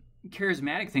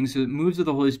charismatic things, so it moves with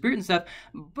the Holy Spirit and stuff,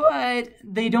 but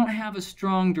they don't have a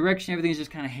strong direction. Everything's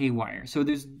just kind of haywire. So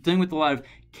there's dealing with a lot of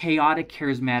chaotic,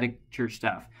 charismatic church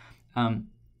stuff.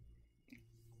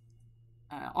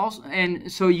 Also,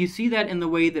 and so you see that in the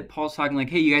way that Paul's talking,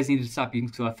 like, hey, you guys need to stop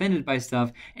being so offended by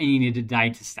stuff, and you need to die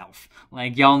to self.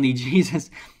 Like, y'all need Jesus.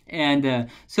 And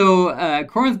so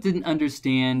Corinth didn't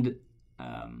understand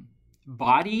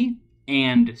body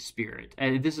and spirit.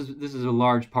 This is a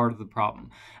large part of the problem,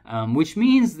 which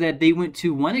means that they went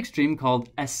to one extreme called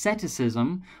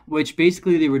asceticism, which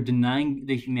basically they were denying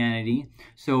the humanity.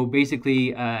 So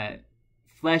basically,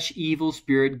 flesh evil,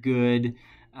 spirit good.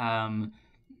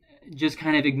 Just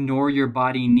kind of ignore your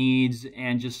body needs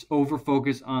and just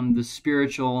over-focus on the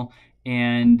spiritual,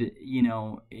 and, you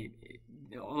know,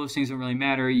 all those things don't really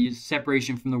matter.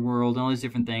 Separation from the world, and all these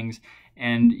different things.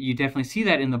 And you definitely see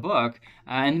that in the book.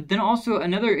 And then also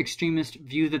another extremist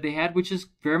view that they had, which is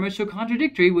very much so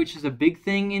contradictory, which is a big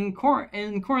thing in Corinth.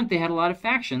 In Corinth, they had a lot of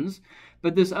factions.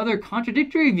 But this other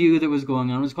contradictory view that was going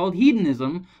on was called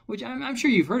hedonism, which I'm sure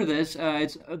you've heard of this.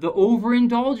 It's the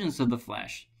overindulgence of the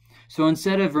flesh. So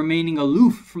instead of remaining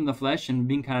aloof from the flesh and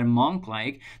being kind of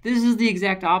monk-like, this is the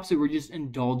exact opposite. We're just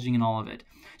indulging in all of it.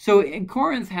 So in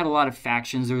Corinth had a lot of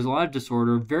factions. There was a lot of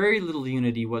disorder, very little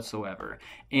unity whatsoever,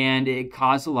 and it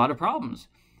caused a lot of problems.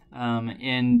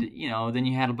 And, you know, then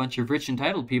you had a bunch of rich,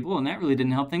 entitled people, and that really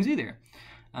didn't help things either.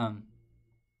 And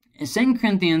 2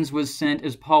 Corinthians was sent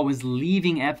as Paul was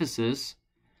leaving Ephesus,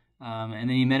 and then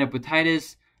he met up with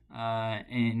Titus,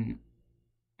 and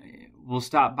we'll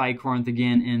stop by Corinth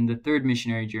again in the third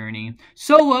missionary journey.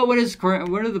 So what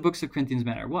do the books of Corinthians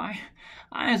matter? Well,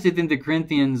 I honestly think the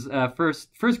Corinthians, First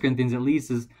Corinthians at least,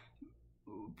 is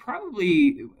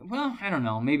probably, well, I don't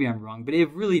know, maybe I'm wrong, but it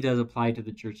really does apply to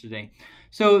the church today.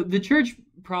 So the church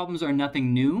problems are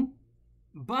nothing new,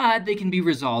 but they can be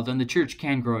resolved and the church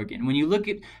can grow again. When you look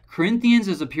at Corinthians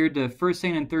as appeared to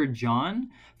 1st, 2nd, and 3rd John,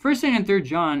 1st, 2nd, and 3rd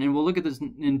John, and we'll look at this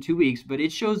in 2 weeks, but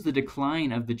it shows the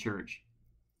decline of the church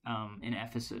in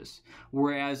Ephesus.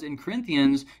 Whereas in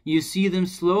Corinthians, you see them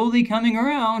slowly coming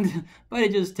around, but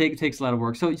it just takes a lot of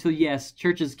work. So yes,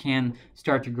 churches can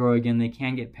start to grow again. They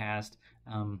can get past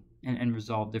and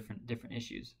resolve different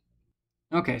issues.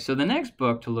 Okay, so the next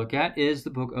book to look at is the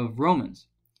book of Romans.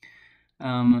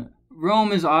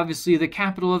 Rome is obviously the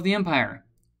capital of the empire.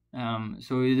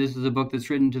 So this is a book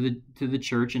that's written to the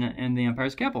church and the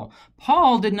empire's capital.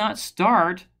 Paul did not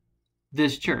start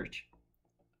this church,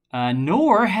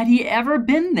 nor had he ever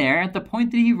been there at the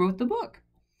point that he wrote the book.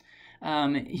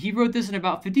 He wrote this in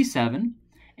about 57,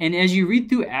 and as you read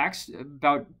through Acts,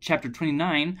 about chapter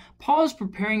 29, Paul is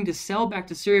preparing to sail back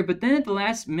to Syria, but then at the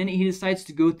last minute he decides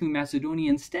to go through Macedonia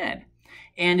instead.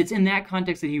 And it's in that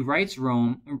context that he writes to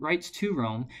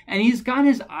Rome, and he's got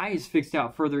his eyes fixed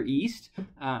out further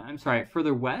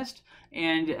further west,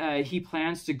 and he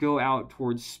plans to go out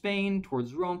towards Spain,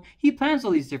 towards Rome. He plans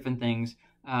all these different things,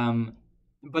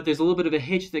 but there's a little bit of a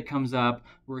hitch that comes up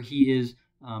where he is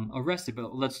arrested.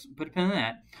 But let's put a pin on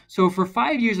that. So for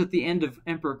 5 years at the end of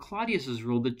Emperor Claudius's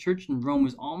rule, the church in Rome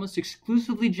was almost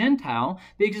exclusively Gentile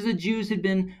because the Jews had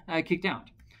been kicked out.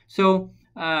 So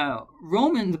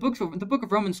the book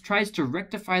of Romans tries to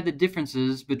rectify the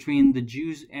differences between the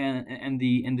Jews and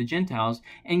the Gentiles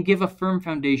and give a firm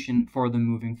foundation for them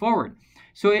moving forward.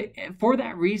 So for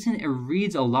that reason, it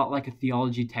reads a lot like a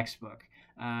theology textbook.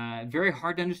 Very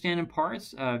hard to understand in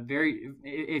parts.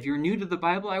 If you're new to the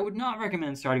Bible, I would not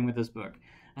recommend starting with this book.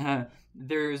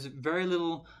 There's very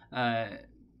little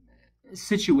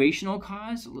situational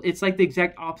cause. It's like the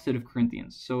exact opposite of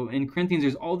Corinthians. So in Corinthians,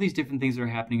 there's all these different things that are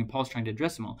happening, and Paul's trying to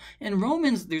address them all. In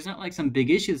Romans, there's not like some big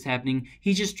issue that's happening.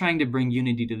 He's just trying to bring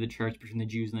unity to the church between the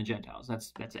Jews and the Gentiles.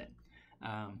 That's it.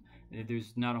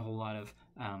 There's not a whole lot of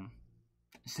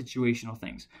situational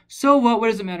things. So what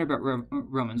does it matter about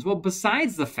Romans? Well,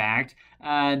 besides the fact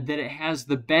that it has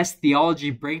the best theology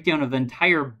breakdown of the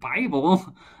entire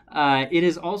Bible, it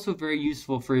is also very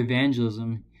useful for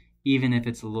evangelism, even if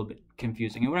it's a little bit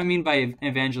confusing. And what I mean by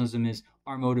evangelism is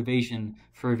our motivation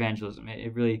for evangelism.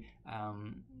 It really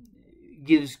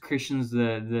gives Christians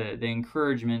the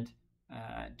encouragement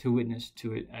to witness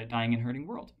to a dying and hurting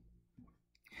world.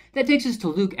 That takes us to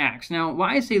Luke Acts. Now,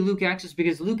 why I say Luke Acts is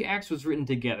because Luke Acts was written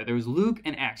together. There was Luke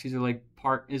and Acts. These are like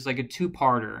a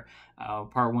two-parter,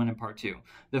 part 1 and part 2.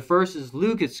 The first is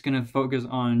Luke. It's going to focus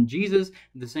on Jesus.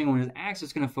 The second one is Acts.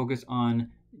 It's going to focus on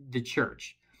the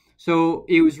church. So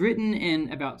it was written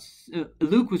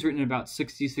Luke was written in about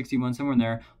 60, 61, somewhere in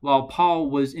there, while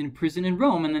Paul was in prison in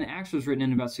Rome, and then Acts was written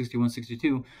in about 61,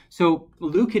 62. So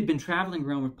Luke had been traveling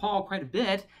around with Paul quite a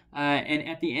bit, and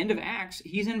at the end of Acts,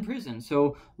 he's in prison.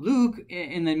 So Luke,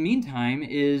 in the meantime,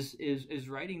 is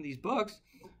writing these books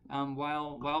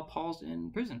while Paul's in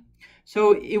prison.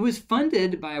 So it was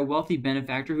funded by a wealthy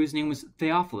benefactor whose name was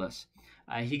Theophilus.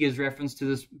 He gives reference to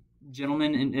this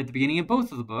gentleman at the beginning of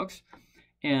both of the books.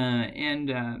 So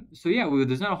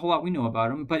there's not a whole lot we know about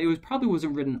him, but it probably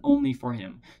wasn't written only for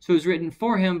him. So it was written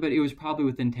for him, but it was probably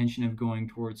with the intention of going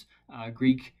towards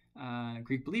Greek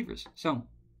believers. So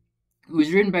it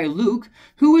was written by Luke,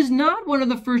 who was not one of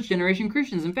the first generation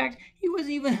Christians. In fact, he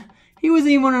wasn't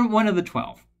even one of the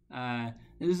 12.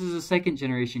 This is a second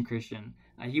generation Christian.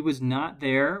 He was not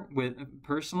there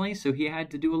personally, so he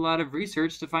had to do a lot of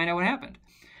research to find out what happened.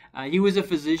 He was a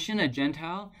physician, a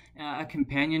Gentile, a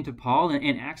companion to Paul,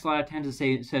 and Acts a lot of times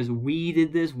it says, we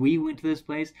did this, we went to this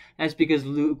place. That's because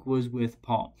Luke was with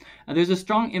Paul. There's a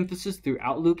strong emphasis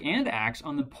throughout Luke and Acts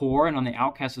on the poor and on the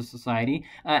outcasts of society,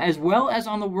 as well as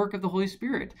on the work of the Holy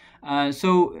Spirit.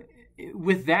 So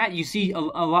with that, you see a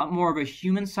lot more of a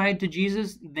human side to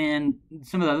Jesus than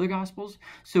some of the other Gospels.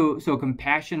 So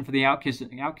compassion for the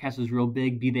outcasts is real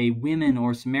big, be they women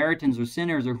or Samaritans or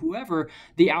sinners or whoever,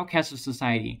 the outcasts of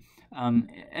society.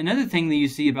 Another thing that you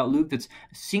see about Luke that's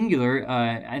singular,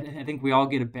 I think we all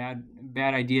get a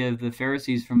bad idea of the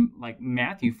Pharisees from like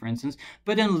Matthew, for instance.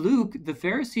 But in Luke, the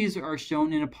Pharisees are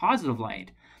shown in a positive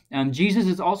light. Jesus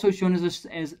is also shown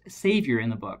as Savior in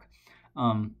the book.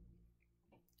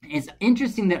 It's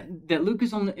interesting that Luke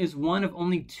is one of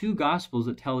only 2 Gospels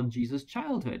that tell of Jesus'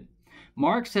 childhood.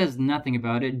 Mark says nothing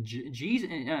about it.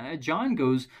 John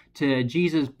goes to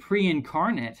Jesus'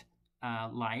 pre-incarnate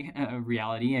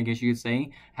reality, I guess you could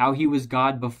say, how he was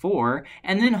God before,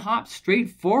 and then hops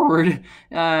straight forward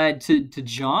to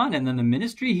John and then the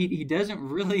ministry. He doesn't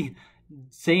really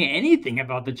say anything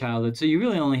about the childhood. So you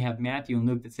really only have Matthew and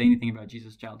Luke that say anything about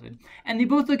Jesus' childhood. And they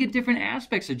both look at different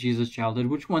aspects of Jesus' childhood,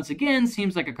 which once again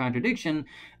seems like a contradiction,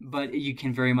 but you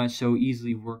can very much so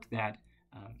easily work that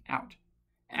out.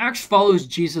 Acts follows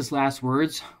Jesus' last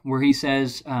words, where he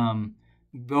says,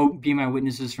 go be my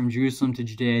witnesses from Jerusalem to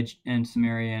Judea and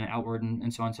Samaria and outward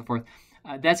and so on and so forth.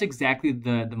 That's exactly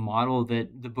the model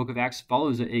that the book of Acts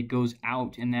follows. It goes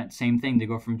out in that same thing. They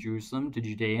go from Jerusalem to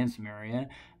Judea and Samaria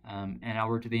and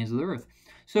outward to the ends of the earth.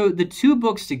 So the 2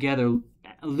 books together,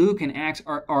 Luke and Acts,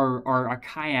 are a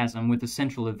chiasm with the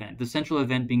central event. The central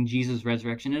event being Jesus'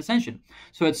 resurrection and ascension.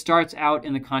 So it starts out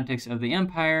in the context of the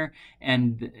empire,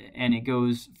 and it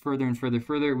goes further and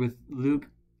further with Luke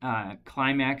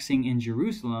climaxing in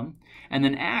Jerusalem, and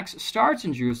then Acts starts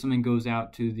in Jerusalem and goes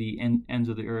out to the ends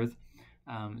of the earth.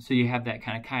 So you have that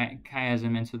kind of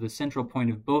chiasm, and so the central point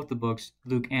of both the books,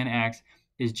 Luke and Acts,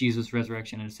 is Jesus'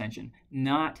 resurrection and ascension,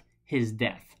 not his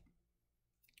death.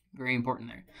 Very important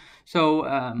there. So,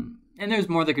 and there's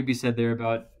more that could be said there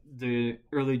about the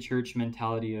early church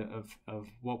mentality of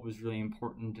what was really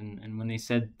important, and when they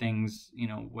said things,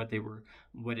 what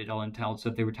it all entailed. So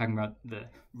if they were talking about the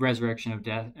resurrection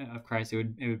of Christ, it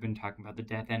would have been talking about the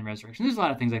death and resurrection. There's a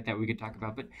lot of things like that we could talk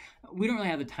about, but we don't really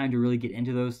have the time to really get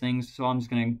into those things, so I'm just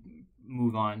going to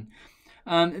move on.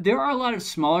 There are a lot of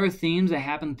smaller themes that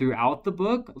happen throughout the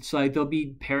book. So like there'll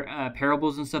be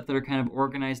parables and stuff that are kind of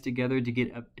organized together to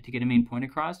get a main point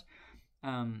across.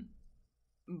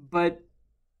 But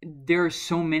there are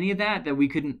so many of that we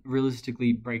couldn't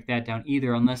realistically break that down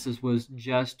either, unless this was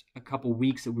just a couple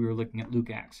weeks that we were looking at Luke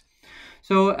Acts.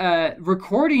 So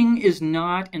recording is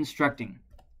not instructing.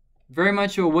 Very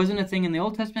much so. It wasn't a thing in the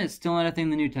Old Testament. It's still not a thing in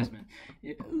the New Testament.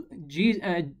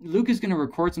 Luke is going to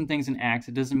record some things in Acts.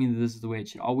 It doesn't mean that this is the way it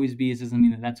should always be. It doesn't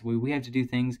mean that that's the way we have to do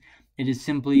things. It is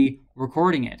simply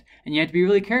recording it. And you have to be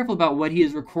really careful about what he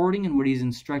is recording and what he's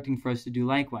instructing for us to do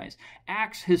likewise.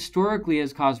 Acts historically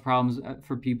has caused problems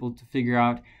for people to figure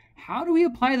out, how do we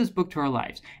apply this book to our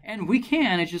lives? And we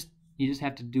can. You just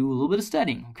have to do a little bit of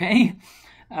studying, okay?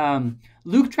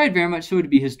 Luke tried very much so to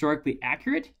be historically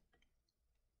accurate,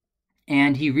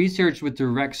 and he researched with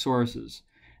direct sources.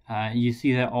 You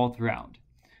see that all throughout.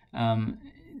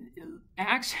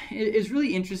 Acts is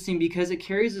really interesting because it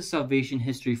carries a salvation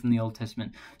history from the Old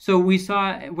Testament. So we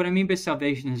saw, what I mean by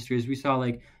salvation history is we saw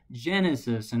like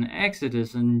Genesis and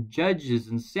Exodus and Judges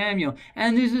and Samuel,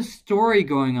 and there's a story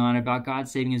going on about God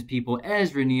saving his people,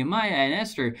 Ezra, Nehemiah, and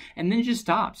Esther, and then it just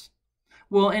stops.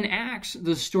 Well, in Acts,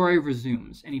 the story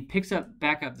resumes, and he picks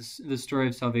back up the story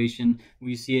of salvation.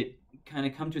 We see it kind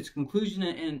of come to its conclusion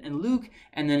in Luke,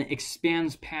 and then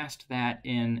expands past that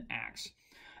in Acts.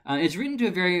 It's written to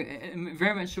a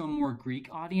very much so a more Greek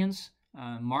audience.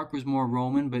 Mark was more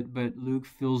Roman, but Luke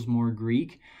feels more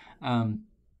Greek.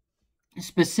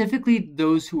 Specifically,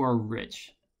 those who are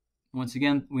rich. Once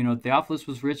again, we know Theophilus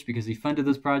was rich because he funded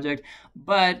this project,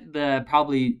 but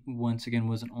probably once again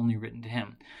wasn't only written to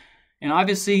him. And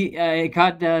obviously, it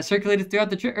got circulated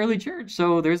throughout the early church,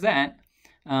 so there's that.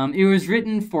 It was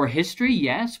written for history,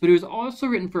 yes, but it was also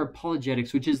written for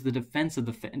apologetics, which is the defense of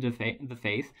the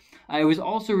faith. It was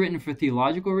also written for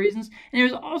theological reasons, and it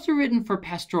was also written for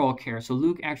pastoral care. So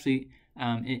Luke actually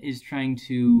is trying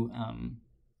to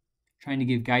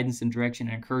give guidance and direction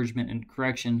and encouragement and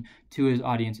correction to his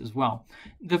audience as well.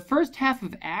 The first half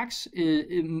of Acts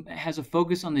has a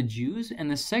focus on the Jews, and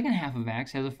the second half of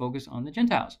Acts has a focus on the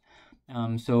Gentiles.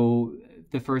 So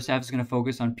the first half is going to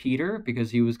focus on Peter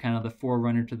because he was kind of the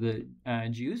forerunner to the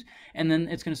Jews, and then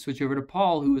it's going to switch over to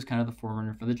Paul, who was kind of the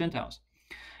forerunner for the Gentiles.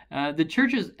 The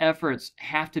church's efforts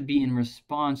have to be in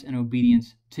response and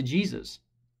obedience to Jesus,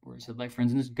 where he said, like, for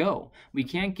instance, go. We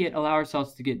can't allow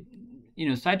ourselves to get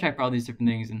sidetracked by all these different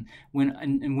things, and when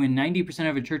 90%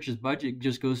 of a church's budget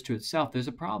just goes to itself, there's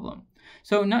a problem.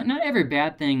 So not every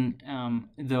bad thing,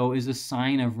 though, is a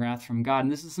sign of wrath from God,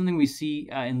 and this is something we see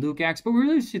in Luke, Acts, but we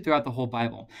really see throughout the whole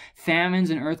Bible. Famines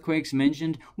and earthquakes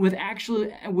mentioned with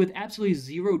absolutely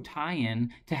zero tie-in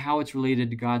to how it's related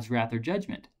to God's wrath or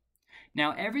judgment.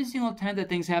 Now, every single time that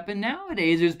things happen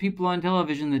nowadays, there's people on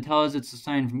television that tell us it's a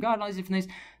sign from God and all these different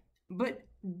things, but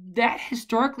that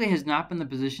historically has not been the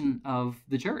position of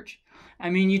the church. I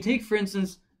mean, you take, for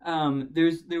instance,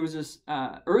 there was this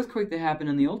earthquake that happened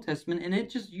in the Old Testament, and it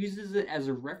just uses it as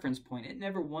a reference point. It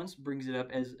never once brings it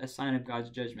up as a sign of God's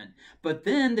judgment. But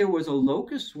then there was a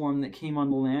locust swarm that came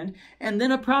on the land, and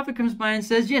then a prophet comes by and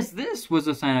says, yes, this was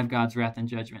a sign of God's wrath and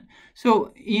judgment.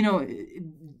 So,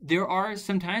 there are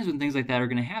some times when things like that are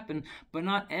going to happen, but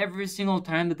not every single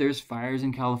time that there's fires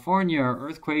in California or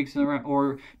earthquakes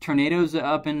or tornadoes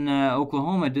up in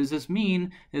Oklahoma does this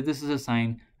mean that this is a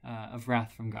sign of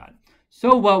wrath from God.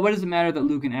 So, what does it matter that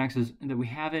Luke and Acts that we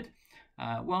have it?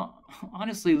 Well,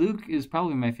 honestly, Luke is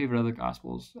probably my favorite of the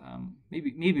Gospels.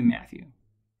 Maybe Matthew.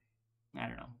 I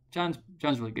don't know.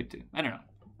 John's really good too. I don't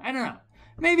know.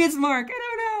 Maybe it's Mark. I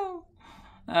don't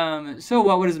know. So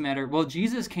what does it matter? Well,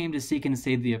 Jesus came to seek and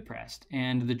save the oppressed,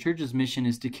 and the church's mission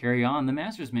is to carry on the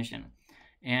Master's mission.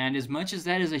 And as much as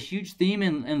that is a huge theme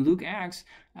in Luke, Acts,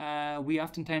 we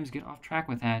oftentimes get off track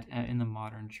with that in the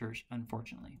modern church,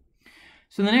 unfortunately.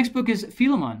 So the next book is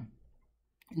Philemon.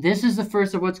 This is the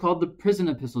first of what's called the prison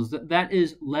epistles. That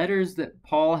is letters that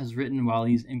Paul has written while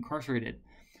he's incarcerated.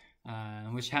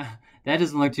 That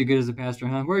doesn't look too good as a pastor,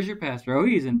 huh? Where's your pastor? Oh,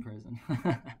 he's in prison.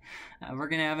 We're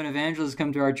going to have an evangelist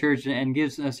come to our church and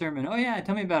give a sermon. Oh, yeah,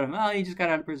 tell me about him. Oh, he just got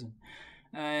out of prison.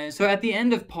 So at the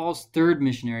end of Paul's third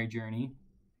missionary journey,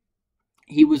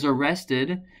 he was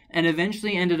arrested and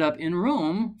eventually ended up in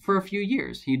Rome for a few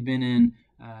years. He'd been in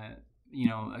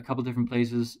a couple different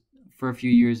places for a few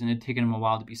years, and it had taken him a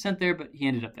while to be sent there, but he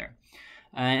ended up there.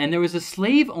 And there was a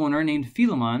slave owner named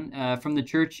Philemon from the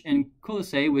church in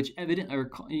Colossae,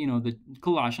 the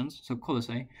Colossians, so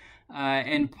Colossae.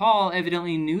 And Paul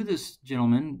evidently knew this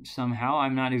gentleman somehow.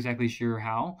 I'm not exactly sure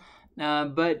how.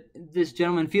 But this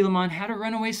gentleman, Philemon, had a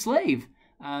runaway slave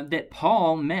that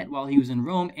Paul met while he was in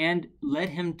Rome and led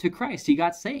him to Christ. He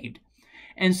got saved.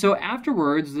 And so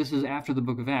afterwards, this is after the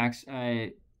book of Acts,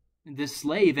 this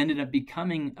slave ended up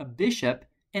becoming a bishop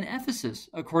in Ephesus,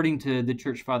 according to the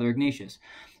church father Ignatius.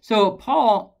 So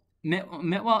Paul met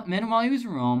him while he was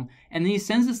in Rome, and then he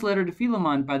sends this letter to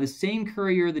Philemon by the same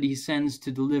courier that he sends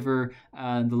to deliver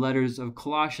the letters of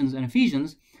Colossians and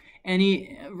Ephesians. And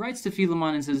he writes to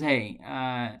Philemon and says, hey,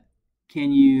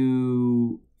 can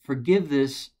you forgive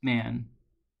this man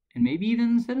and maybe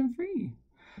even set him free?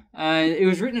 It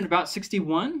was written in about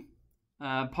 61.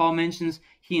 Paul mentions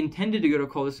he intended to go to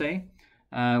Colossae,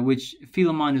 which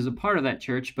Philemon is a part of that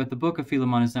church, but the book of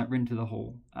Philemon is not written to the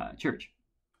whole church.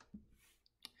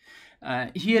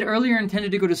 He had earlier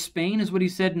intended to go to Spain, is what he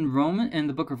said in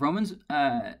the book of Romans,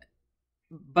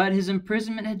 but his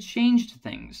imprisonment had changed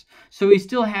things. So he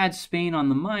still had Spain on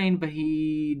the mind, but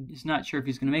he is not sure if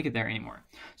he's going to make it there anymore.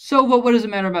 So what does it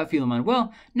matter about Philemon?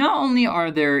 Well, not only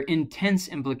are there intense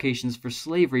implications for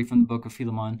slavery from the book of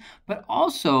Philemon, but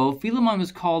also Philemon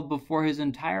was called before his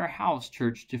entire house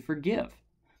church to forgive.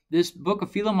 This book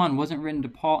of Philemon wasn't written to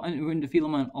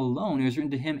Philemon alone. It was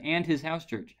written to him and his house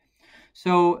church.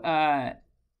 So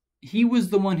he was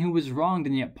the one who was wronged,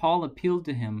 and yet Paul appealed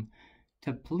to him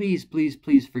to please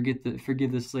forgive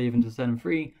the slave and to set him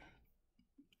free.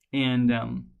 And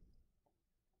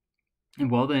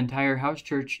the entire house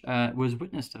church was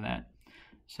witness to that.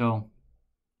 So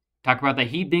talk about the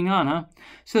heat being on, huh?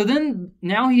 So then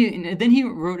he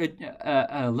wrote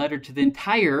a letter to the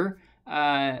entire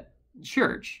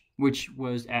church, which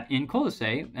was in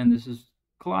Colossae, and this is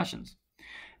Colossians.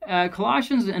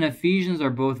 Colossians and Ephesians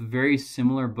are both very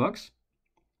similar books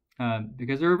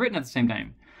because they were written at the same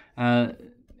time. I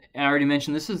already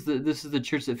mentioned this is the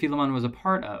church that Philemon was a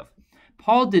part of.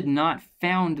 Paul did not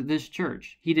found this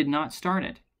church. He did not start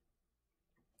it.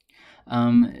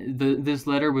 This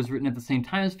letter was written at the same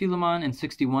time as Philemon in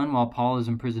 61 while Paul is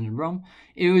imprisoned in Rome.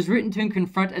 It was written to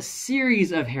confront a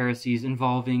series of heresies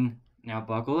involving, now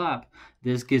buckle up,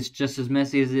 this gets just as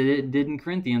messy as it did in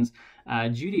Corinthians,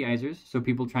 Judaizers, so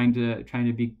people trying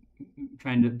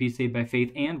to be saved by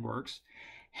faith and works,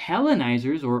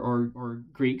 Hellenizers or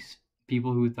Greeks,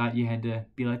 people who thought you had to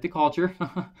be like the culture,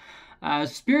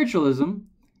 spiritualism,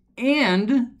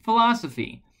 and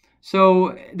philosophy.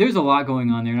 So there's a lot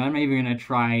going on there, and I'm not even going to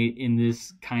try in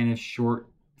this kind of short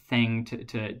thing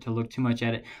to look too much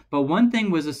at it. But one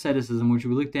thing was asceticism, which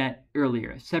we looked at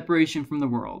earlier, separation from the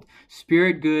world,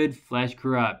 spirit good, flesh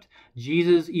corrupt.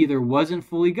 Jesus either wasn't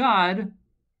fully God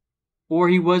or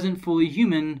he wasn't fully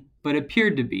human, but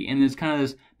appeared to be. And there's kind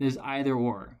of this either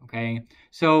or, okay?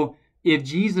 So if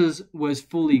Jesus was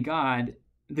fully God,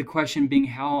 the question being,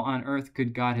 how on earth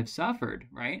could God have suffered,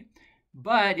 right?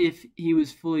 But if he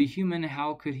was fully human,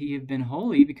 how could he have been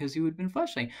holy? Because he would have been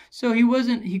fleshly. So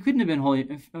he couldn't have been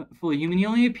fully human. He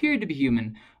only appeared to be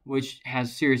human, which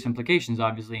has serious implications,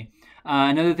 obviously.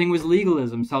 Another thing was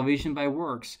legalism, salvation by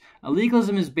works.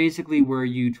 Legalism is basically where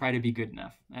you try to be good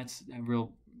enough. That's a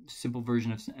real simple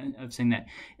version of saying that.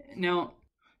 Now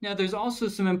there's also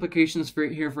some implications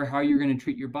for how you're going to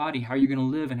treat your body, how you're going to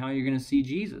live, and how you're going to see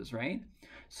Jesus, right?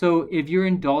 So if you're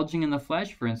indulging in the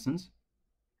flesh, for instance,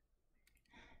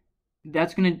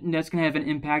 that's gonna have an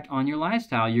impact on your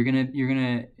lifestyle. You're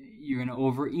gonna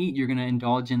overeat. You're gonna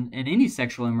indulge in any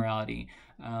sexual immorality.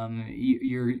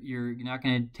 You're not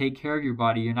gonna take care of your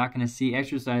body. You're not gonna see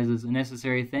exercise as a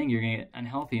necessary thing. You're gonna get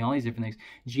unhealthy. All these different things.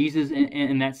 Jesus,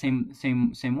 in that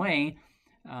same way,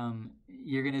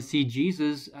 you're gonna see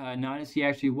Jesus not as he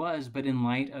actually was, but in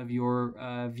light of your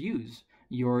views,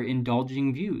 your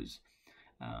indulging views.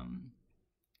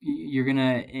 You're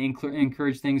gonna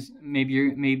encourage things.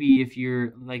 Maybe if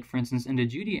you're, like, for instance, into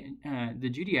the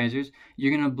Judaizers,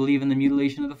 you're gonna believe in the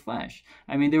mutilation of the flesh.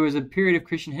 I mean, there was a period of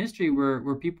Christian history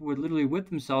where people would literally whip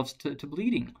themselves to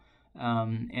bleeding,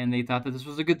 and they thought that this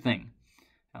was a good thing,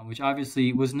 which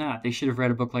obviously was not. They should have read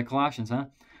a book like Colossians, huh?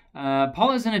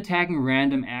 Paul isn't attacking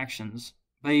random actions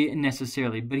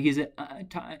necessarily, but he's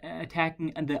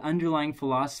attacking the underlying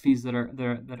philosophies that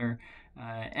are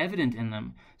evident in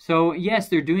them. So yes,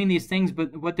 they're doing these things,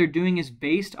 but what they're doing is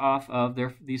based off of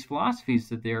these philosophies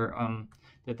that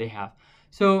they have.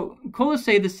 So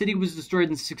Colossae, the city, was destroyed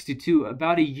in 62,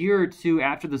 about a year or two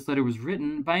after this letter was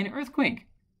written, by an earthquake.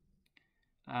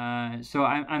 So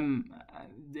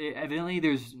evidently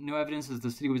there's no evidence that the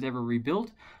city was ever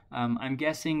rebuilt. I'm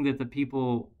guessing that the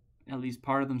people at least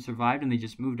part of them survived and they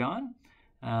just moved on.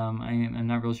 I'm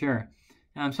not real sure.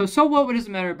 So what does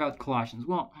it matter about Colossians?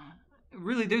 Well,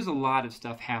 really, there's a lot of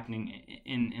stuff happening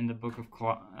in the book of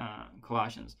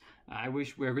Colossians. I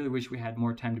really wish we had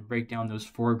more time to break down those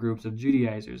four groups of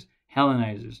Judaizers,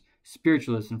 Hellenizers,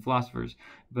 spiritualists, and philosophers,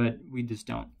 but we just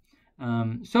don't.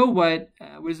 So what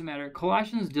does it matter?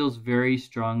 Colossians deals very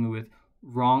strongly with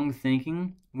wrong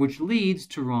thinking, which leads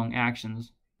to wrong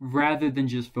actions, rather than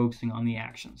just focusing on the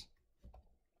actions.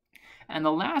 And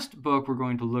the last book we're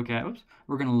going to look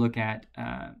at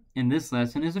in this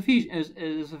lesson is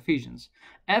Ephesians.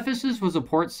 Ephesus was a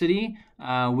port city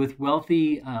with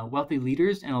wealthy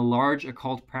leaders and a large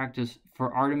occult practice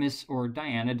for Artemis or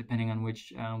Diana, depending on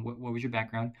which what was your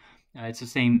background. It's the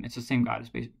same goddess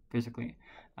basically.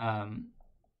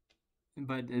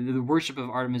 But the worship of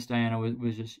Artemis Diana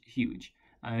was just huge.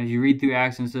 If you read through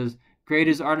Acts and it says, "Great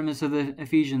is Artemis of the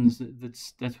Ephesians,"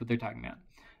 that's what they're talking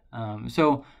about.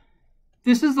 So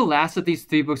this is the last of these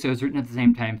three books that was written at the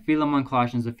same time: Philemon,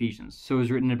 Colossians, Ephesians. So it was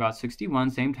written at about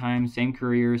 61, same time, same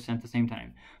courier, sent at the same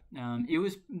time. It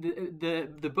was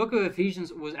the book of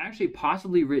Ephesians was actually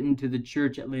possibly written to the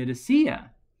church at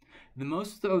Laodicea. The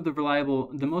most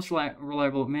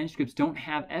reliable manuscripts don't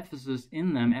have Ephesus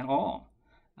in them at all.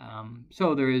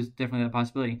 So there is definitely that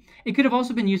possibility. It could have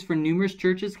also been used for numerous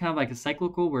churches, kind of like a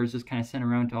cyclical, where it's just kind of sent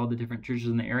around to all the different churches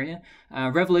in the area.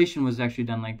 Revelation was actually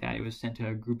done like that. It was sent to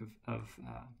a group of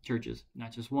churches,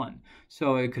 not just one.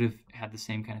 So it could have had the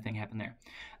same kind of thing happen there.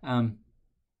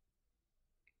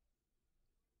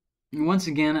 Once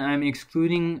again, I'm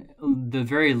excluding the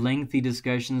very lengthy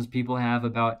discussions people have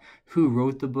about who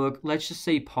wrote the book. Let's just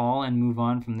say Paul and move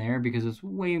on from there, because it's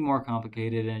way more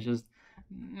complicated and it's just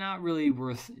not really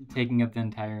worth taking up the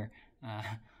entire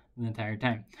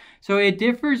time. So it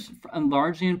differs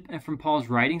largely from Paul's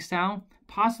writing style,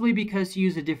 possibly because he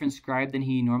used a different scribe than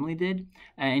he normally did,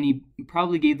 and he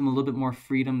probably gave them a little bit more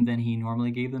freedom than he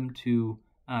normally gave them to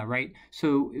write.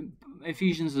 So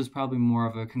Ephesians is probably more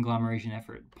of a conglomeration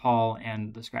effort, Paul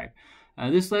and the scribe.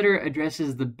 This letter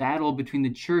addresses the battle between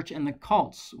the church and the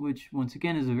cults, which once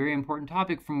again is a very important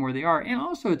topic from where they are, and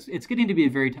also it's getting to be a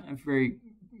very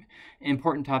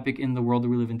important topic in the world that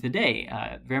we live in today.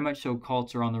 Very much so,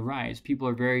 cults are on the rise. People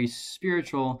are very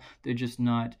spiritual; they're just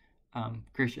not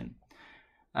Christian.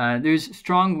 There's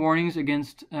strong warnings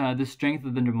against the strength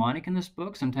of the demonic in this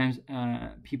book. Sometimes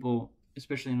people,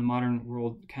 especially in the modern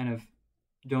world, kind of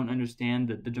don't understand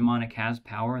that the demonic has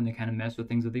power, and they kind of mess with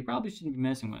things that they probably shouldn't be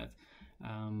messing with.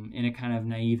 In a kind of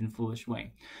naive and foolish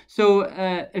way. So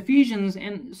Ephesians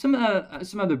and some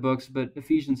other books, but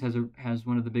Ephesians has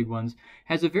one of the big ones,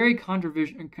 has a very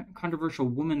controversial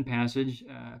woman passage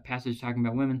talking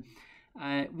about women,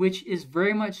 which is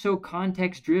very much so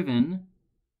context driven,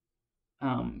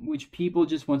 which people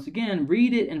just once again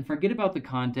read it and forget about the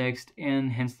context,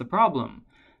 and hence the problem.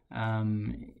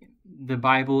 The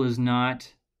Bible is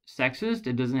not sexist.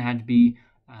 It doesn't have to be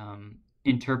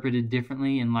interpreted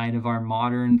differently in light of our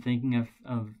modern thinking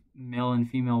of male and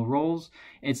female roles.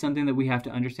 It's something that we have to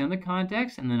understand the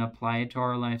context and then apply it to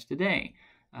our lives today.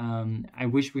 I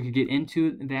wish we could get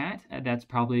into that. That's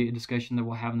probably a discussion that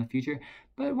we'll have in the future,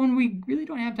 but when we really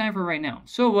don't have time for right now.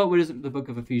 So what does the book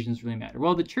of Ephesians really matter?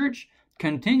 Well, the church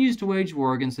continues to wage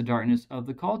war against the darkness of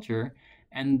the culture,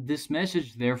 and this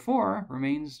message, therefore,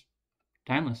 remains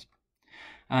timeless.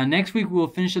 Next week we'll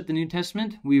finish up the New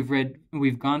Testament.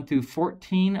 We've gone through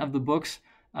 14 of the books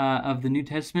of the New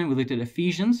Testament. We looked at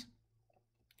Ephesians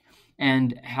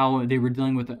and how they were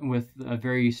dealing with a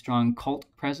very strong cult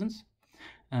presence,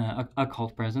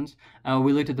 occult presence.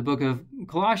 We looked at the book of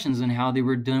Colossians and how they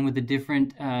were dealing with the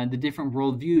different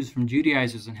worldviews from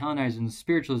Judaizers and Hellenizers and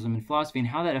spiritualism and philosophy, and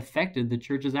how that affected the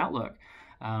church's outlook.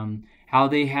 How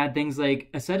they had things like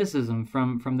asceticism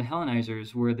from the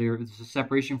Hellenizers, where there was a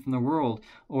separation from the world,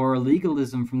 or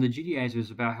legalism from the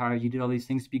Judaizers about how you did all these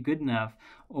things to be good enough,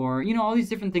 or all these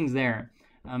different things there.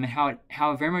 And how it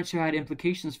very much so had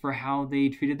implications for how they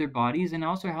treated their bodies and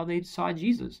also how they saw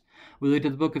Jesus. We looked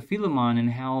at the book of Philemon and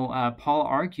how Paul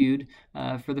argued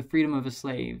for the freedom of a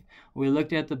slave. We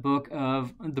looked at the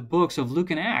books of Luke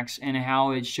and Acts and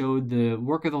how it showed the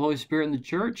work of the Holy Spirit in the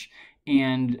church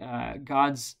and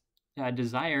God's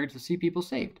desire to see people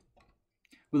saved.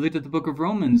 We looked at the book of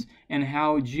Romans and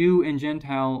how Jew and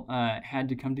Gentile had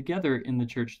to come together in the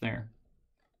church there.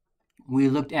 We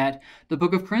looked at the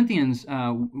book of Corinthians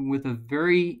with a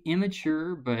very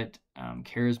immature but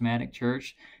charismatic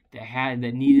church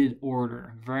that needed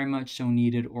order, very much so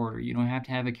needed order. You don't have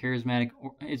to have a charismatic,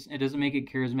 it doesn't make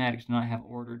it charismatic to not have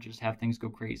order, just have things go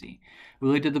crazy. We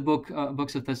looked at the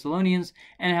books of Thessalonians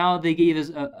and how they gave us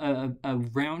a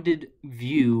rounded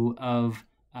view of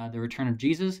the return of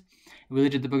Jesus. We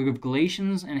looked at the book of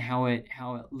Galatians and how it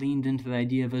leaned into the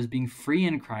idea of us being free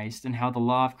in Christ, and how the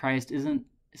law of Christ isn't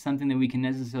something that we can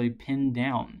necessarily pin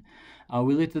down.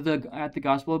 We looked at the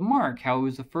Gospel of Mark, how it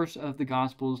was the first of the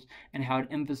Gospels, and how it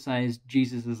emphasized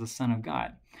Jesus as the Son of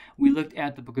God. We looked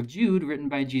at the book of Jude, written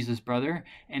by Jesus' brother,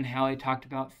 and how it talked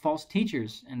about false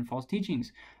teachers and false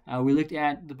teachings. We looked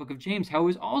at the book of James, how it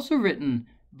was also written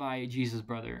by Jesus'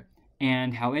 brother,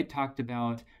 and how it talked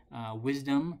about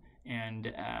wisdom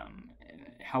and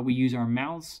how we use our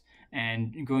mouths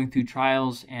and going through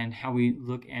trials, and how we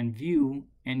look and view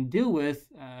and deal with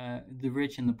the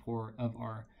rich and the poor of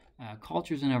our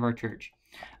cultures and of our church.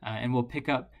 And we'll pick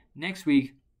up next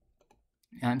week,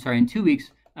 in 2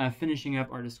 weeks, finishing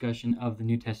up our discussion of the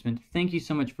New Testament. Thank you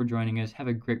so much for joining us. Have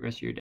a great rest of your day.